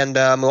 and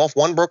if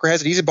one broker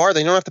has it easy to borrow,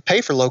 they don't have to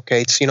pay for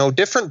locates.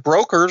 Different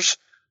brokers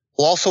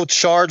will also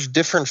charge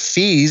different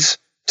fees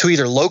to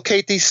either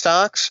locate these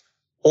stocks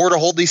or to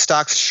hold these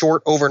stocks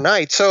short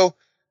overnight. So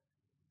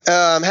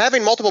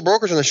having multiple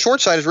brokers on the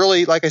short side is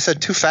really, like I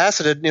said,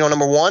 two-faceted.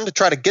 Number one, to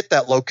try to get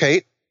that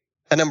locate,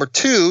 and number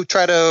two,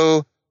 try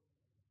to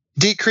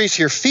decrease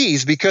your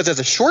fees, because as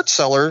a short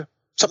seller,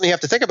 something you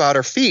have to think about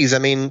are fees. I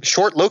mean,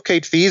 short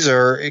locate fees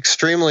are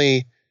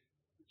extremely,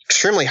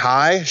 extremely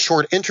high.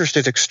 Short interest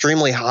is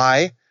extremely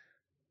high.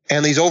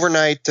 And these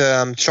overnight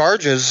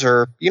charges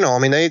are,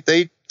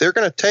 they're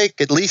going to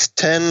take at least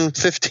 10,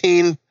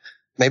 15,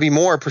 maybe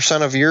more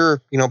percent of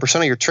your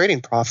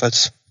trading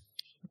profits.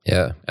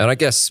 Yeah. And I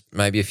guess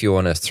maybe if you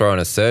want to throw in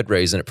a third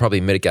reason, it probably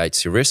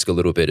mitigates your risk a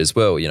little bit as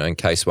well, in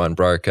case one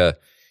broker,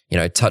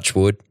 touch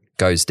wood,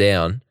 goes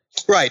down.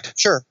 Right.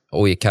 Sure.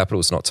 All your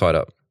capital's not tied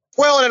up.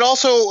 Well, and it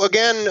also,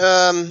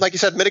 again, like you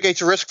said, mitigates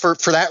your risk for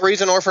that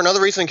reason or for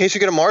another reason in case you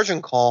get a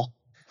margin call.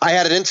 I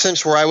had an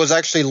instance where I was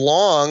actually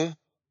long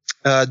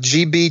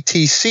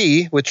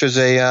GBTC, which is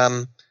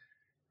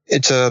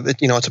it's a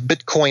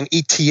Bitcoin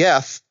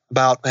ETF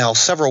about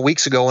several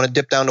weeks ago when it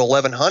dipped down to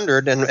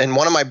 1,100, and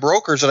one of my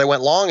brokers that I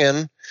went long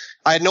in,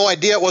 I had no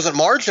idea it wasn't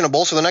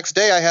marginable. So the next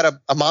day I had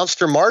a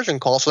monster margin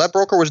call. So that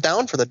broker was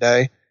down for the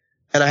day,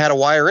 and I had a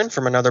wire in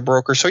from another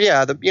broker. So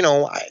yeah,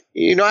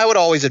 I would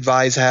always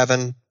advise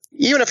having,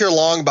 even if you're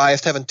long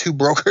biased, having two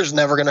brokers is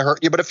never going to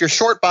hurt you. But if you're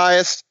short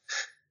biased,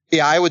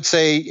 yeah, I would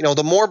say,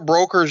 the more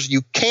brokers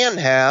you can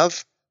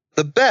have,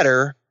 the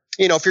better.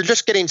 If you're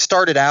just getting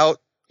started out,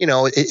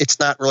 it's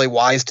not really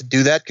wise to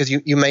do that because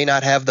you may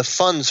not have the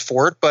funds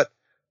for it. But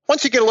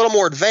once you get a little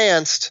more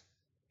advanced,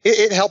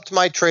 it helped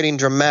my trading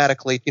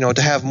dramatically,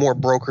 to have more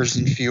brokers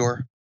than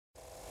fewer.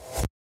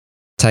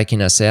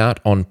 Taking us out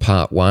on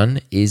part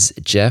 1 is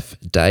Jeff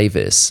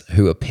Davis,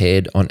 who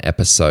appeared on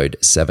episode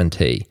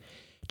 70.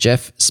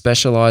 Jeff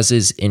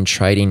specializes in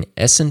trading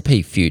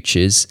S&P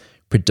futures,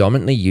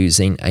 predominantly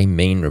using a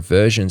mean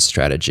reversion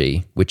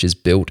strategy, which is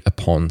built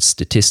upon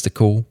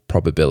statistical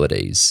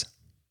probabilities.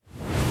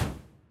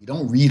 You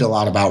don't read a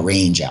lot about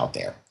range out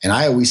there. And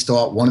I always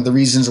thought one of the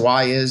reasons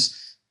why is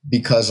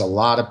because a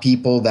lot of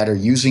people that are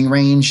using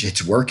range,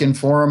 it's working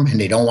for them and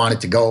they don't want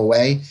it to go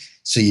away.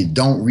 So you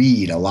don't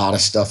read a lot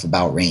of stuff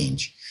about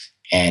range.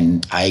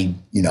 And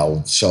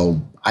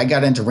so I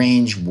got into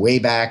range way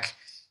back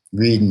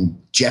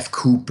reading Jeff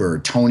Cooper,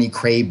 Tony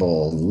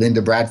Crable,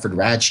 Linda Bradford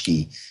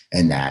Ratchke,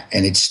 and that.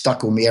 And it's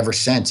stuck with me ever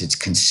since. It's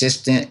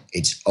consistent.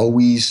 It's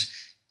always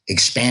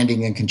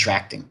expanding and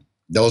contracting.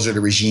 Those are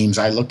the regimes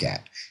I look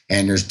at.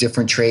 And there's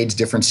different trades,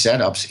 different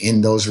setups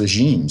in those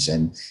regimes.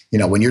 And,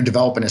 when you're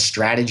developing a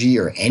strategy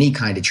or any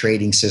kind of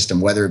trading system,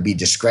 whether it be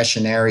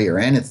discretionary or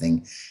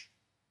anything,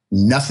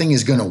 nothing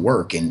is going to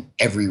work in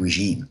every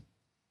regime.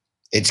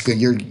 It's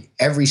good.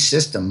 Every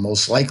system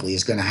most likely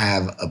is going to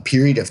have a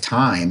period of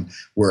time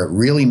where it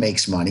really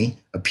makes money,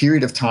 a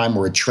period of time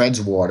where it treads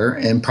water,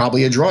 and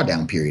probably a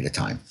drawdown period of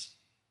time.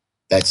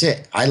 That's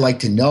it. I like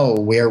to know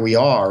where we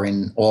are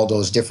in all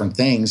those different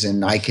things,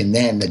 and I can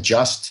then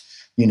adjust,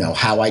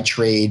 how I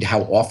trade,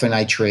 how often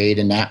I trade,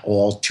 and that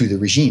all to the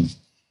regime,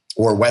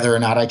 or whether or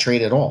not I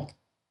trade at all.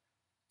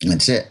 And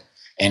that's it.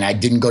 And I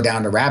didn't go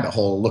down the rabbit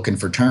hole looking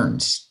for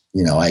turns.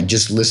 I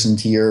just listened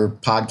to your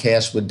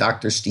podcast with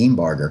Dr.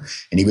 Steenbarger,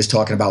 and he was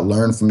talking about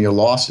learn from your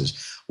losses.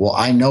 Well,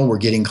 I know we're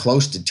getting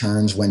close to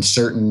turns when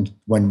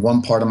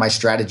one part of my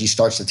strategy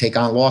starts to take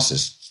on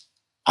losses.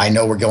 I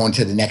know we're going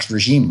to the next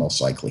regime,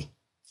 most likely.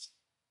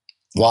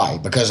 Why?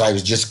 Because I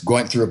was just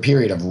going through a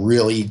period of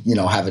really,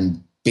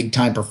 having big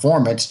time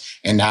performance,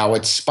 and now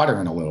it's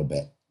sputtering a little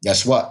bit.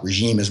 Guess what?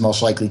 Regime is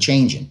most likely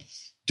changing.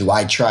 Do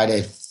I try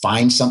to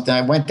find something? I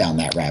went down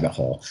that rabbit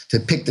hole. To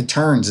pick the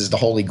turns is the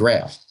holy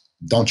grail.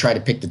 Don't try to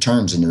pick the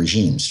turns in the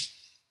regimes.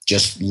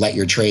 Just let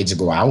your trades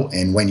go out.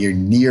 And when you're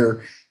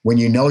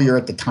you're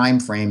at the time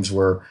frames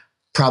where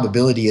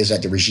probability is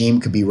that the regime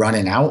could be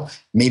running out,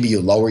 maybe you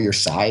lower your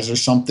size or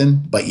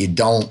something, but you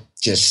don't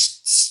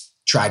just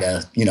try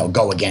to,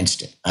 go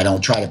against it. I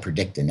don't try to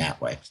predict in that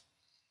way.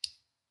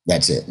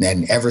 That's it. And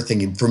then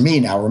everything for me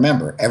now,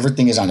 remember,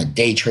 everything is on a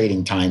day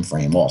trading time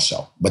frame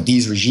also. But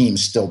these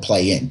regimes still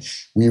play in.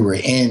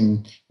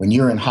 When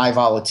you're in high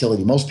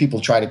volatility, most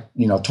people try to,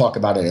 talk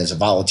about it as a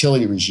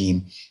volatility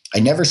regime. I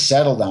never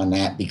settled on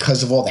that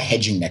because of all the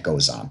hedging that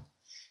goes on.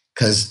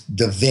 Because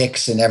the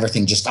VIX and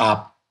everything just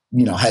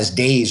has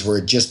days where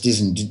it just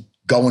isn't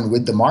going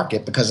with the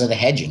market because of the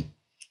hedging.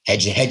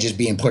 Hedges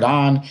being put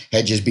on,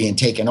 hedges being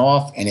taken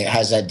off, and it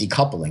has that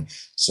decoupling.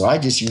 So I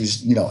just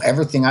use,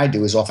 everything I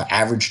do is off of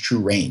average true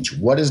range.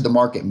 What is the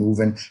market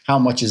moving? How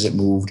much is it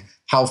moved?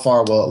 How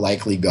far will it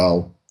likely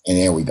go? And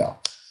there we go.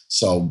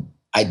 So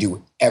I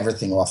do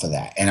everything off of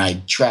that. And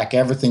I track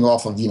everything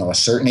off of, a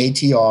certain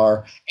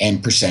ATR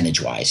and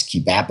percentage-wise.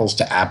 Keep apples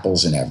to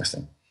apples and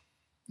everything.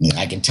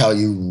 I can tell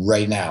you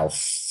right now,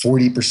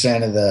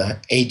 40% of the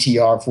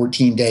ATR,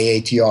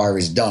 14-day ATR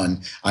is done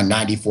on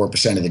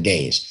 94% of the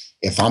days.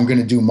 If I'm going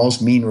to do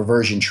most mean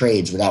reversion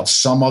trades without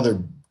some other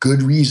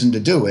good reason to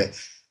do it,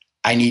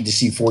 I need to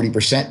see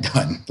 40%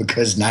 done,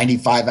 because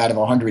 95 out of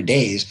 100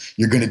 days,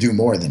 you're going to do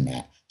more than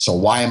that. So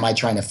why am I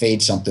trying to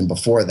fade something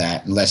before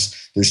that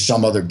unless there's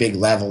some other big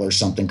level or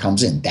something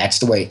comes in? That's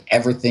the way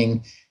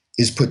everything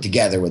is put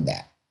together with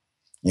that.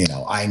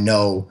 I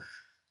know,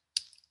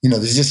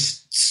 there's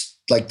just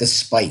like the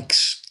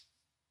spikes.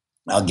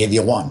 I'll give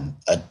you one.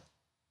 A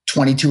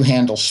 22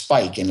 handle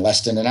spike in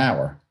less than an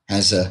hour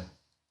has a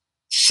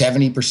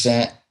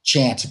 70%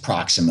 chance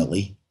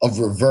approximately of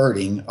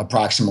reverting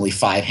approximately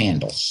 5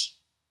 handles.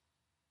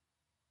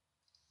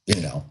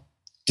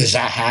 Does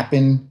that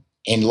happen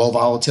in low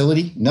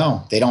volatility?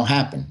 No, they don't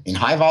happen. In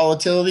high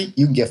volatility,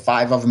 you can get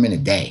 5 of them in a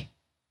day.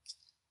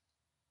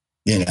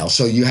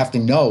 So you have to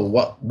know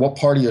what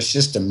part of your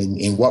system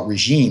in what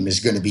regime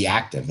is going to be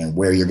active and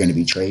where you're going to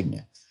be trading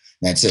it.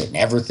 That's it. And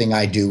everything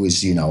I do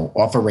is,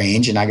 off a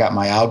range, and I got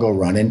my algo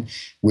running,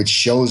 which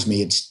shows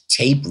me it's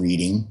tape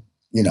reading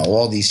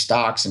all these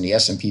stocks in the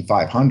S&P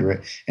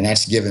 500, and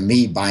that's given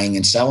me buying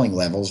and selling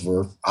levels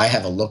where I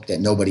have a look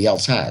that nobody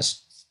else has.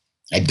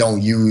 I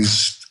don't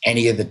use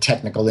any of the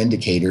technical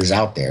indicators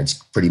out there. It's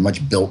pretty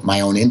much built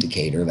my own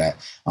indicator that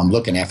I'm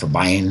looking at for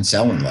buying and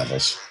selling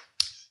levels.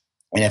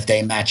 And if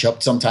they match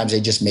up, sometimes they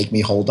just make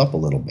me hold up a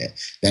little bit.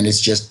 Then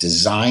it's just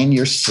design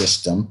your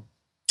system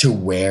to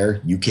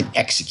where you can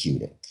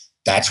execute it.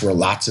 That's where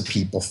lots of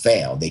people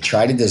fail. They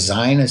try to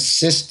design a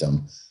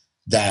system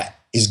that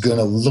is going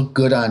to look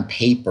good on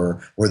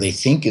paper or they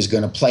think is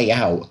going to play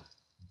out,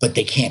 but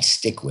they can't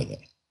stick with it.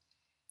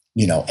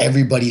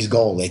 Everybody's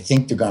goal, they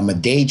think I'm a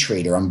day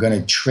trader. I'm going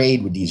to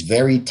trade with these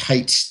very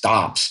tight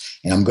stops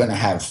and I'm going to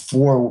have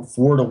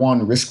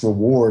 4-to-1 risk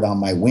reward on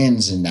my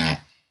wins and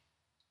that.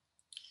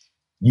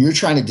 You're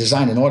trying to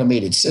design an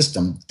automated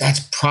system.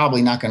 That's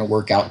probably not going to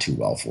work out too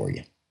well for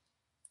you.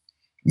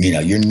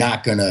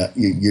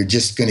 You're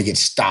just going to get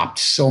stopped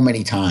so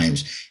many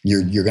times.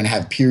 You're going to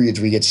have periods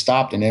where you get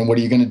stopped. And then what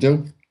are you going to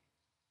do?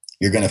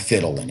 You're going to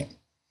fiddle in it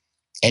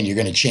and you're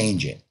going to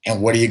change it.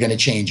 And what are you going to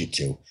change it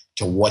to?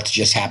 To what's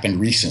just happened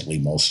recently,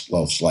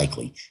 most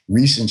likely.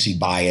 Recency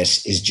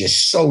bias is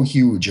just so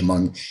huge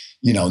among,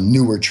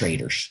 newer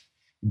traders.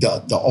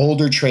 The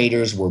older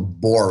traders were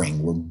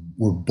boring.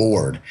 We're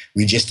bored.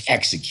 We just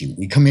execute.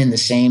 We come in the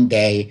same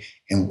day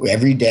and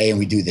every day and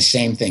we do the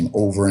same thing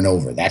over and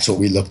over. That's what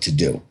we look to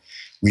do.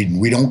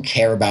 We don't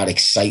care about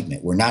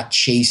excitement. We're not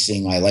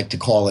chasing, I like to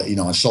call it,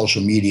 on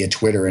social media,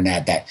 Twitter and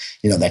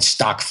that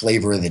stock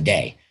flavor of the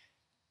day.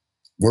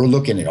 We're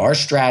looking at our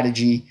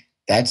strategy.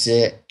 That's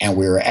it. And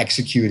we're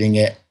executing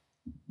it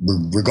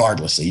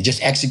regardlessly. You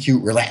just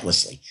execute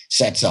relentlessly.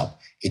 Sets up.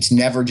 It's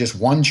never just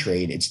one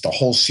trade. It's the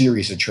whole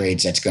series of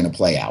trades that's going to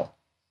play out.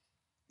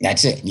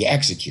 That's it. You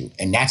execute.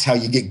 And that's how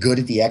you get good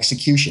at the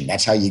execution.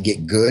 That's how you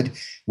get good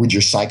with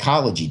your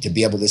psychology to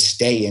be able to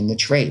stay in the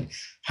trade.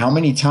 How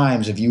many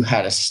times have you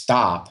had a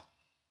stop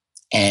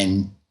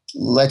and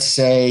let's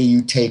say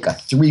you take a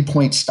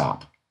 3-point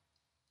stop?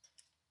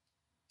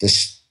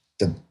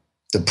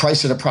 The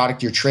price of the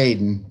product you're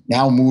trading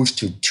now moves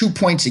to 2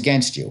 points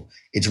against you.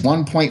 It's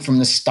 1 point from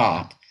the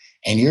stop.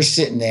 And you're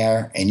sitting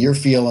there and you're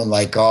feeling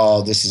like,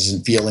 oh, this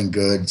isn't feeling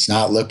good. It's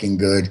not looking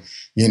good.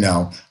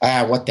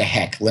 What the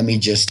heck? Let me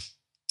just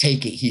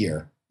take it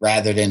here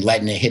rather than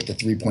letting it hit the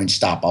 3-point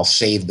stop. I'll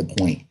save the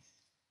point.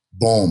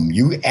 Boom,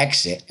 you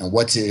exit. And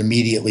what's it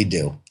immediately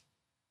do?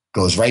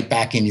 Goes right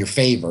back in your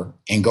favor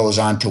and goes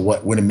on to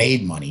what would have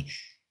made money.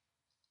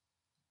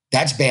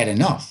 That's bad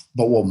enough.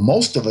 But what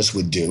most of us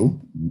would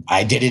do,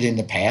 I did it in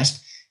the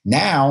past.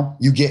 Now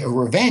you get a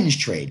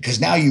revenge trade because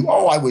now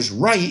I was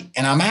right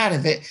and I'm out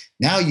of it.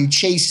 Now you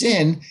chase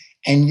in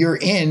and you're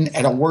in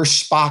at a worse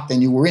spot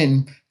than you were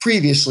in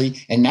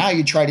previously. And now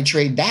you try to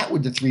trade that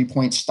with the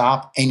 3-point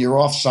stop and you're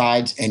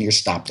offsides and you're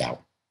stopped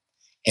out.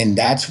 And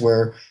that's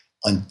where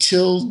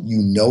until you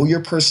know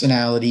your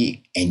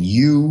personality and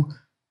you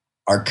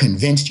are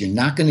convinced you're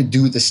not going to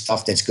do the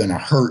stuff that's going to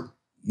hurt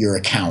your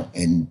account.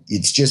 And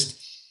it's just,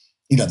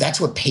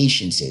 that's what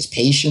patience is.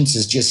 Patience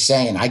is just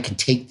saying, I can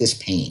take this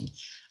pain.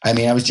 I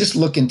mean, I was just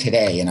looking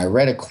today and I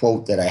read a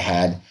quote that I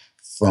had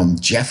from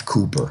Jeff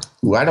Cooper,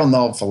 who I don't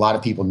know if a lot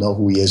of people know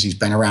who he is. He's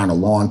been around a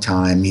long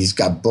time. He's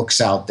got books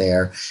out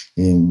there.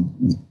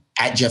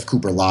 At Jeff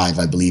Cooper Live,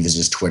 I believe, is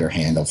his Twitter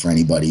handle for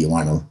anybody you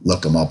want to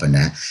look him up in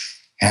that.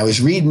 And I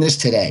was reading this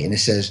today, and it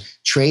says,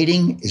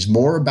 trading is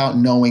more about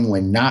knowing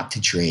when not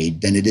to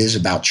trade than it is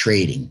about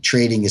trading.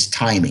 Trading is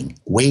timing.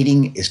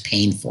 Waiting is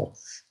painful.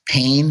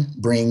 Pain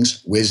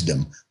brings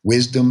wisdom.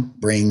 Wisdom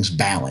brings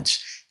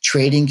balance.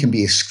 Trading can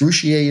be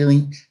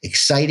excruciatingly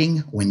exciting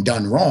when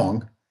done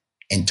wrong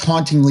and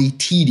tauntingly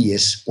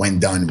tedious when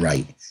done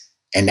right.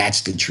 And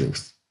that's the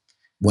truth.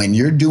 When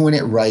you're doing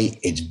it right,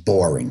 it's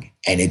boring,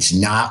 and it's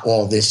not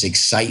all this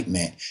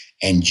excitement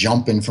and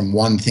jumping from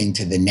one thing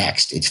to the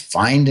next. It's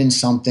finding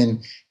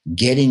something,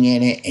 getting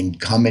in it, and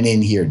coming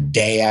in here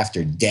day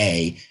after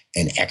day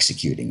and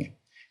executing it.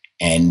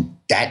 And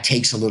that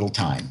takes a little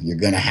time. You're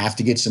going to have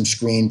to get some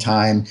screen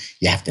time.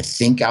 You have to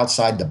think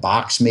outside the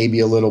box maybe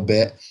a little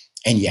bit,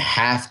 and you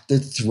have to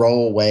throw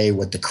away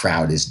what the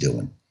crowd is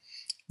doing.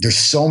 There's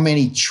so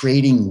many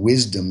trading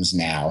wisdoms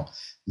now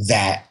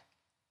that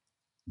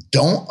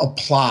don't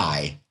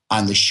apply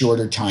on the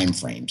shorter time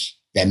frames,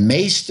 that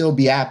may still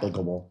be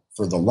applicable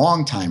for the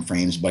long time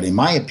frames, but in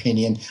my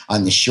opinion,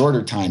 on the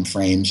shorter time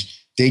frames,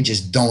 they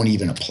just don't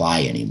even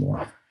apply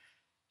anymore.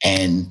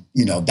 And,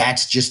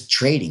 that's just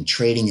trading.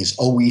 Trading is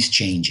always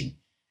changing.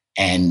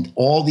 And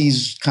all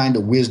these kind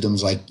of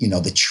wisdoms, like,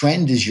 the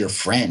trend is your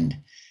friend.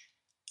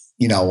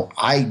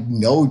 I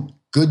know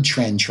good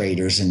trend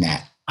traders in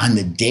that on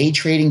the day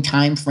trading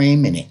time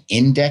frame in an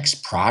index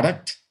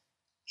product,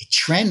 it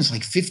trends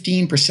like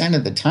 15%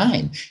 of the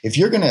time. If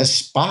you're going to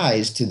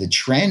aspire to the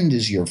trend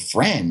as your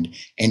friend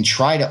and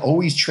try to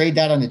always trade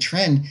that on the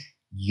trend,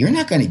 you're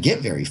not going to get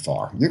very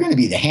far. You're going to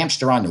be the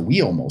hamster on the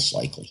wheel, most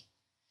likely.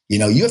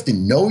 You have to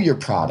know your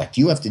product.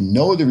 You have to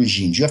know the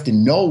regimes. You have to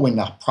know when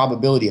the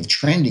probability of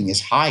trending is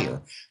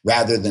higher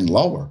rather than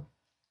lower.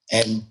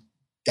 And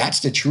that's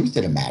the truth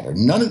of the matter.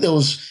 None of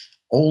those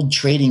old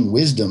trading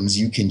wisdoms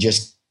you can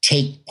just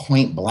take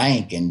point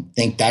blank and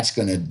think that's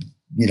going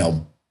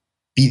to,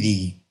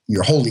 be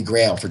your holy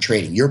grail for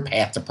trading, your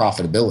path to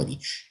profitability.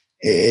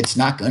 It's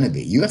not going to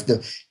be. You have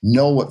to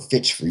know what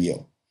fits for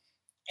you.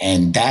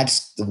 And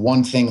that's the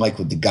one thing, like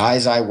with the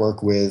guys I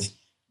work with,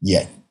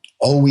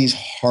 always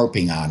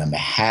harping on them. It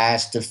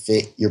has to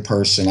fit your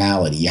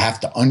personality. You have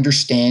to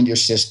understand your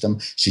system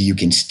so you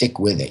can stick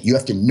with it. You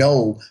have to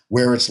know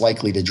where it's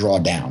likely to draw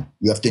down.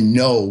 You have to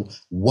know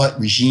what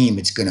regime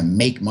it's going to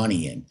make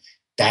money in.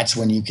 That's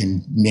when you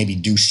can maybe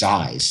do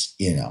size,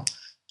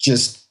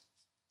 just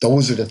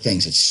those are the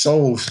things. It's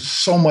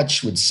so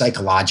much with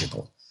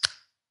psychological,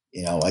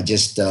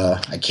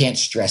 I can't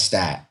stress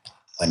that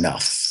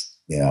enough,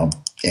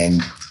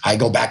 and I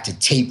go back to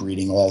tape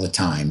reading all the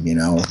time,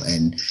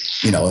 and,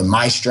 in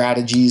my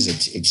strategies,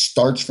 it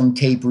starts from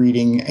tape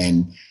reading,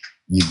 and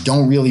you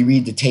don't really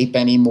read the tape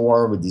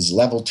anymore with these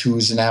level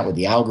 2s and that, with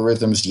the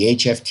algorithms, the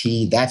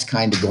HFT, that's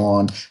kind of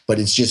gone. But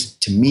it's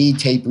just, to me,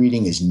 tape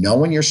reading is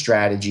knowing your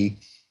strategy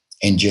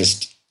and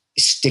just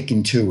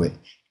sticking to it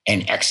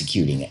and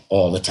executing it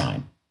all the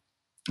time.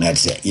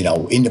 That's it.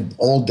 In the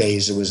old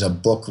days, there was a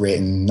book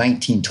written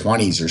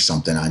 1920s or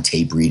something on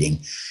tape reading.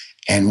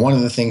 And one of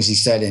the things he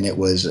said in it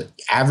was,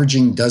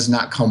 averaging does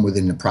not come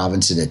within the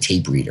province of the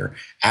tape reader.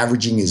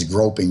 Averaging is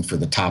groping for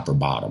the top or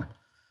bottom.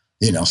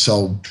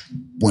 So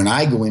when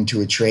I go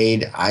into a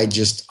trade,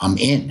 I'm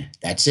in.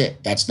 That's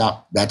it.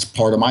 That's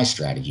part of my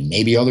strategy.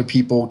 Maybe other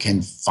people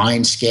can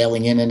find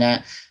scaling in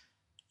that.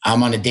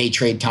 I'm on a day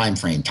trade time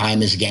frame.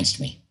 Time is against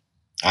me.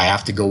 I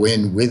have to go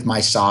in with my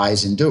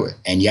size and do it.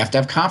 And you have to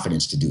have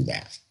confidence to do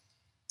that.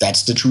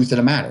 That's the truth of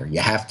the matter.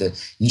 You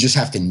just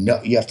have to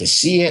know, you have to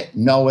see it,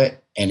 know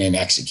it, and then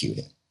execute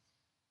it.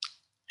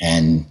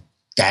 And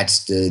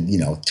that's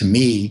to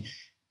me,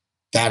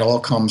 that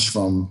all comes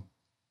from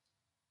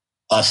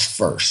us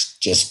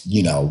first. Just,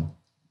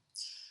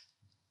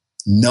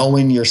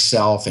 knowing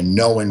yourself and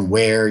knowing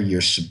where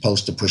you're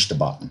supposed to push the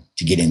button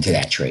to get into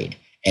that trade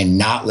and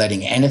not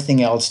letting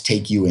anything else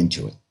take you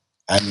into it.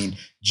 I mean,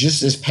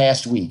 just this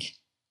past week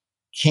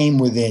came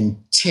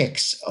within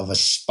ticks of a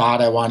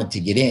spot I wanted to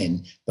get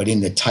in, but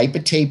in the type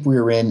of tape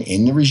we're in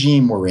the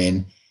regime we're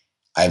in,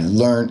 I've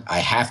learned I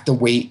have to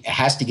wait. It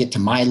has to get to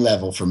my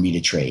level for me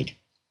to trade.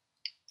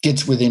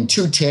 Gets within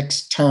 2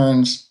 ticks,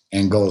 turns,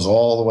 and goes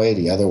all the way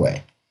the other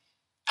way.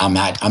 I'm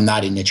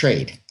not in the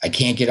trade. I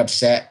can't get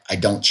upset. I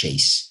don't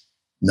chase.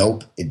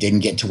 Nope, it didn't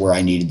get to where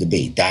I needed to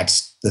be.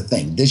 That's the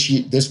thing.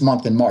 This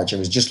month in March, I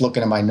was just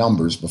looking at my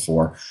numbers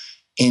before.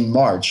 In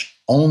March,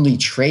 only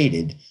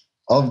traded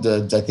of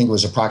I think it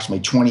was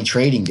approximately 20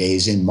 trading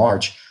days in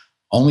March,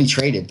 only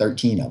traded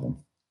 13 of them.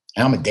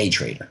 And I'm a day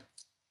trader.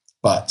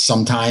 But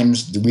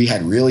sometimes we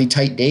had really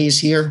tight days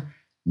here,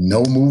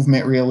 no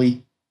movement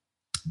really,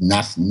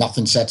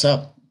 nothing sets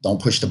up.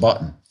 Don't push the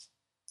button.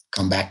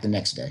 Come back the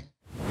next day.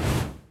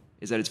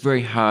 Is that it's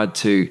very hard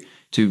to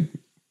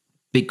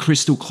be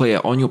crystal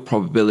clear on your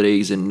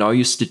probabilities and know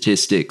your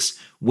statistics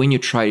when you're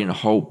trading a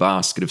whole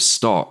basket of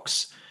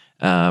stocks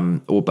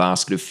or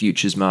basket of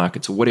futures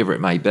markets or whatever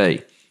it may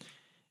be.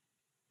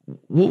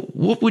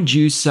 What would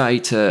you say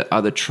to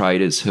other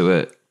traders who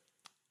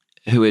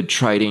are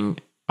trading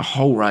a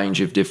whole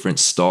range of different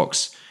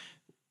stocks?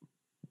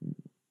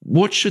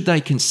 What should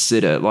they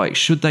consider? Like,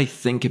 should they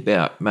think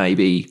about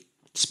maybe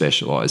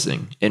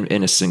specializing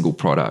in a single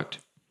product?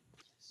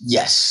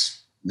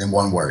 Yes. In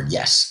one word,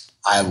 yes.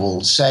 I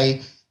will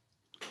say,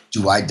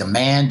 do I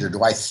demand or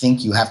do I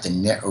think you have to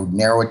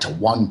narrow it to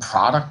one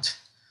product?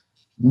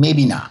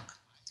 Maybe not.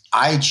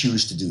 I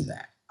choose to do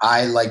that.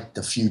 I like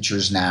the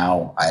futures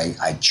now.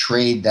 I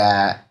trade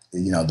that.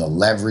 You know, the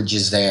leverage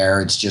is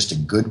there. It's just a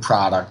good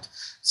product.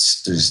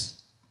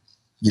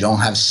 You don't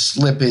have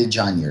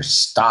slippage on your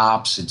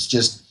stops.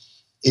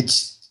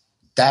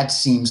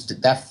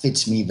 That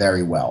fits me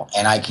very well.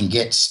 And I can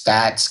get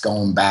stats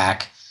going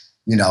back.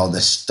 You know,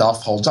 the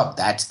stuff holds up.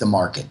 That's the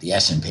market, the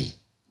S&P.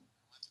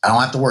 I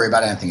don't have to worry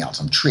about anything else.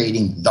 I'm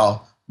trading the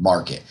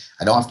market.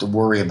 I don't have to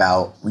worry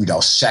about, you know,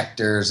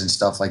 sectors and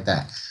stuff like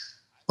that.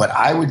 But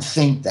I would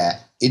think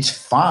that it's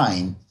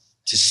fine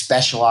to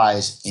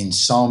specialize in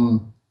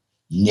some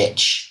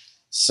niche.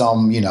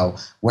 You know,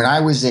 when I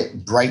was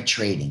at Bright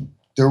Trading,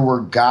 there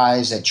were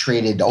guys that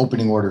traded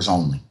opening orders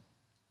only.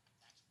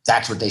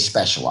 That's what they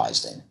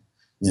specialized in.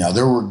 You know,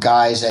 there were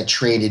guys that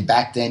traded,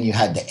 back then you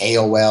had the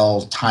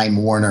AOL Time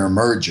Warner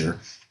merger,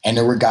 and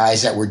there were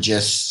guys that were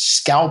just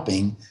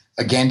scalping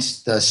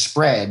against the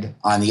spread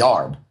on the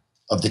ARB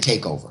of the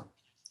takeover.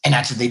 And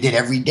that's what they did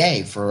every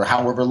day for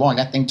however long.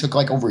 That thing took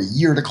like over a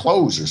year to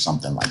close or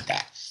something like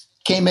that.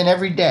 Came in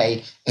every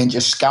day and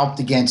just scalped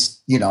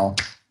against, you know,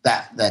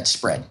 that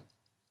spread.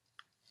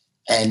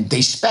 And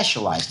they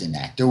specialized in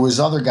that. There was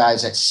other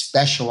guys that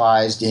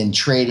specialized in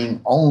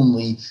trading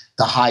only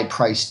the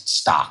high-priced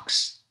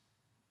stocks.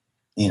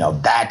 You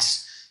know,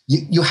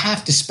 you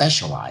have to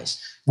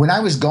specialize. When I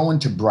was going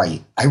to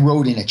Bright, I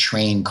rode in a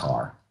train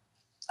car.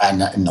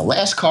 And in the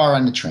last car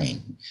on the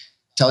train,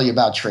 tell you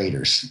about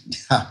traders,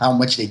 how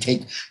much they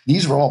take.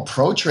 These were all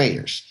pro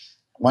traders.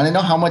 Want to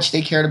know how much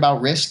they cared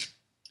about risk?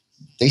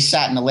 They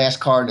sat in the last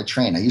car on the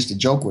train. I used to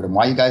joke with them,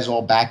 why are you guys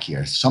all back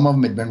here? Some of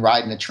them had been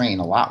riding the train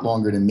a lot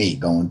longer than me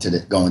going to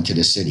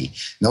the city.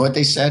 You know what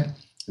they said?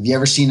 Have you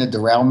ever seen a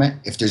derailment?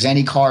 If there's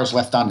any cars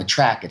left on the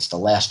track, it's the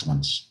last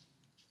ones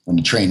when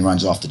the train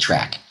runs off the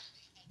track.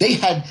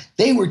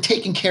 They were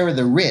taking care of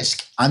the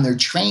risk on their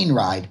train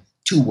ride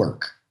to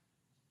work.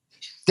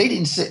 They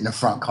didn't sit in the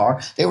front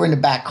car. They were in the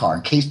back car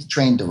in case the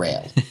train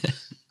derailed.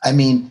 I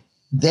mean,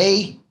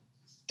 they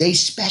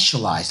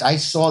specialized. I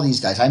saw these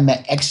guys. I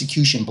met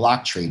execution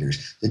block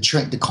traders.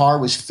 The car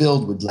was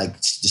filled with like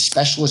the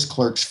specialist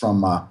clerks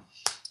from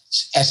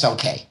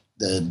SLK,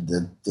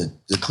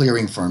 the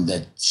clearing firm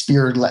that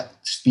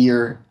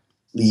Spear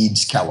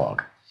leads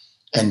Kellogg.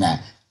 And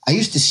that I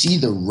used to see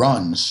the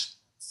runs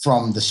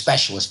from the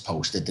specialist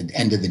post at the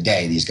end of the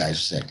day. These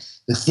guys said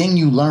the thing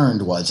you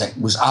learned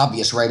was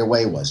obvious right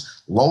away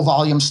was low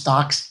volume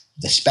stocks.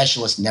 The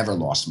specialist never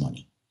lost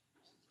money.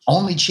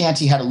 Only chance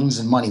he had of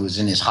losing money was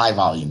in his high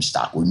volume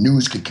stock where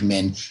news could come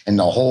in and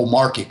the whole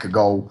market could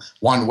go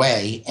one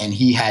way and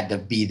he had to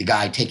be the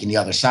guy taking the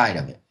other side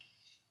of it.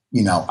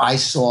 You know, I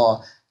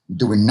saw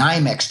there were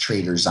NYMEX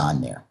traders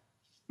on there.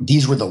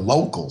 These were the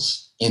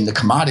locals in the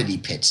commodity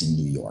pits in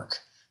New York.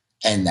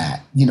 And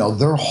that, you know,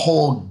 their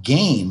whole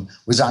game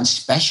was on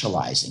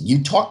specializing.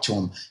 You talk to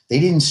them, they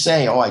didn't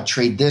say, oh, I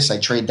trade this, I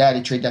trade that,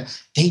 I trade that.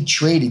 They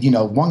traded, you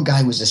know, one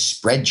guy was a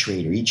spread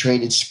trader. He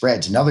traded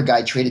spreads. Another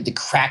guy traded the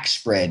crack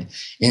spread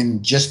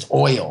in just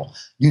oil,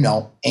 you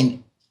know.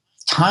 And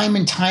time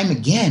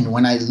again,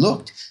 when I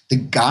looked, the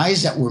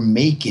guys that were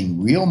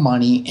making real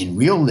money and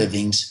real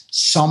livings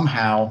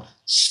somehow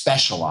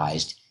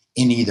specialized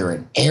in either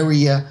an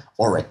area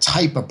or a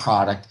type of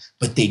product,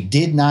 but they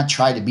did not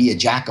try to be a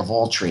jack of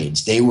all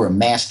trades. They were a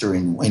master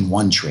in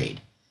one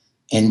trade.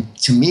 And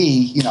to me,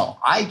 you know,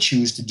 I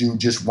choose to do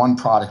just one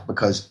product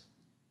because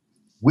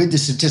with the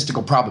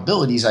statistical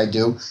probabilities I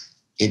do,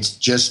 it's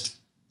just,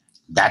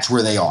 that's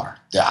where they are.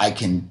 I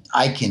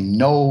can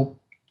know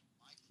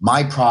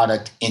my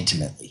product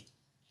intimately.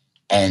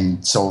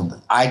 And so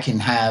I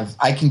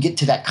can get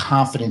to that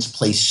confidence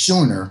place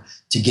sooner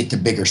to get to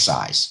bigger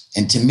size.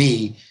 And to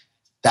me,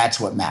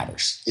 that's what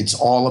matters. It's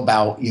all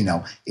about, you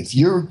know, if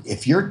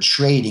you're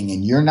trading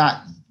and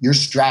your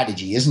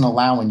strategy isn't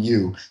allowing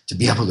you to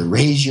be able to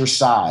raise your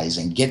size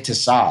and get to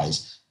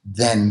size,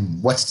 then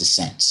what's the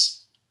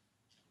sense?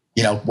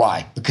 You know,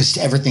 why? Because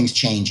everything's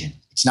changing.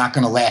 It's not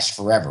going to last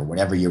forever,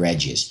 whatever your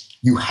edge is.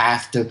 You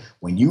have to,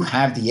 when you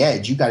have the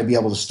edge, you got to be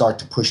able to start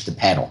to push the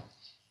pedal.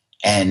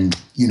 And,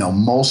 you know,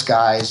 most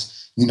guys,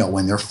 you know,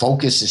 when their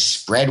focus is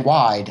spread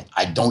wide,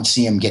 I don't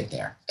see them get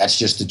there. That's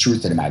just the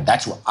truth of the matter.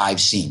 That's what I've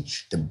seen.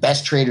 The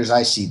best traders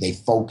I see, they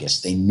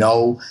focus, they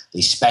know, they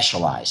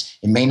specialize.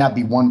 It may not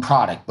be one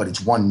product, but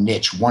it's one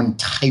niche, one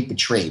type of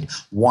trade,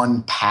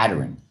 one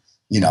pattern,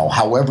 you know,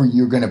 however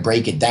you're going to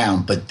break it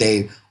down, but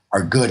they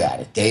are good at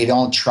it. They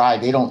don't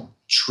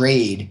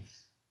trade,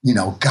 you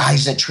know,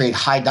 guys that trade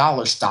high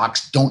dollar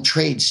stocks don't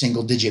trade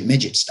single digit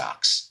midget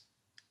stocks.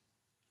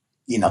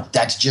 You know,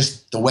 that's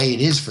just the way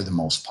it is for the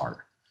most part.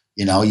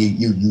 You know,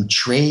 you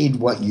trade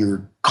what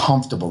you're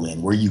comfortable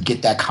in, where you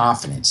get that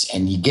confidence,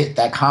 and you get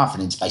that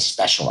confidence by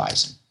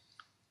specializing.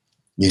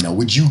 You know,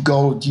 would you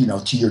go,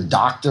 to your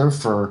doctor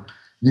for,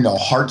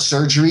 heart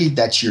surgery?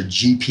 That's your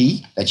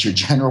GP, that's your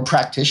general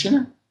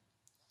practitioner?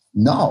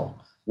 No.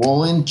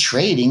 Well, in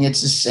trading,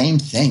 it's the same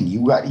thing.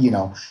 You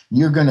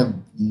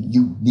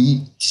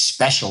need to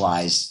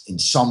specialize in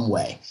some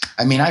way.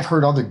 I mean, I've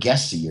heard other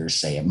guests of yours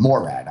say it.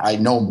 Morad, I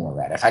know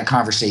Morad. I've had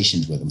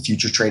conversations with him.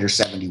 Future Trader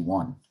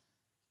 71.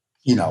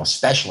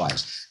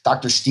 Specialized.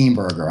 Dr.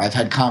 Steenberger, I've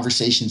had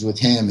conversations with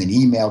him and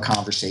email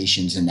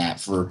conversations and that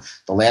for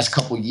the last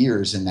couple of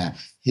years, and that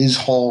his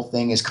whole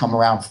thing has come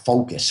around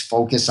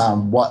focus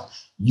on what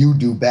you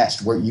do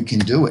best, where you can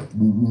do it.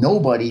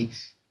 Nobody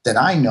that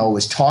I know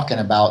is talking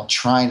about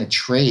trying to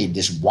trade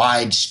this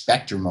wide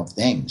spectrum of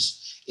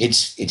things.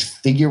 It's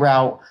figure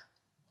out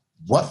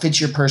what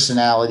fits your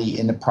personality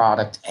in the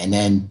product and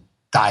then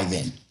dive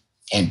in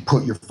and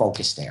put your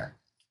focus there.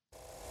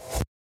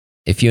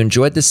 If you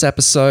enjoyed this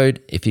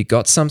episode, if you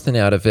got something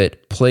out of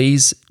it,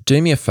 please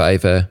do me a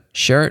favor,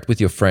 share it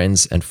with your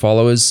friends and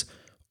followers.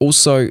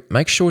 Also,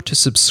 make sure to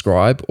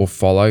subscribe or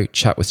follow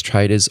Chat with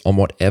Traders on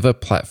whatever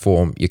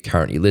platform you're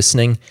currently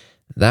listening.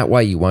 That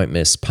way you won't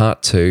miss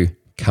part 2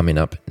 coming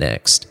up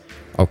next.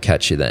 I'll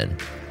catch you then.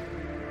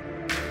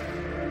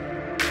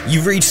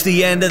 You've reached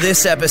the end of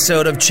this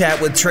episode of Chat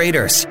with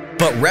Traders.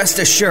 But rest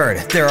assured,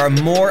 there are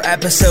more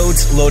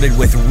episodes loaded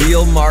with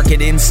real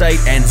market insight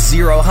and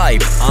zero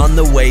hype on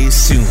the way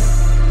soon.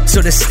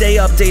 So to stay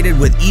updated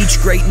with each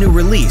great new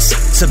release,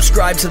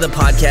 subscribe to the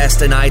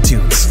podcast in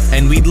iTunes.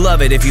 And we'd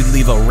love it if you'd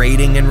leave a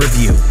rating and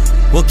review.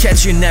 We'll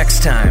catch you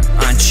next time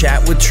on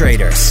Chat with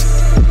Traders.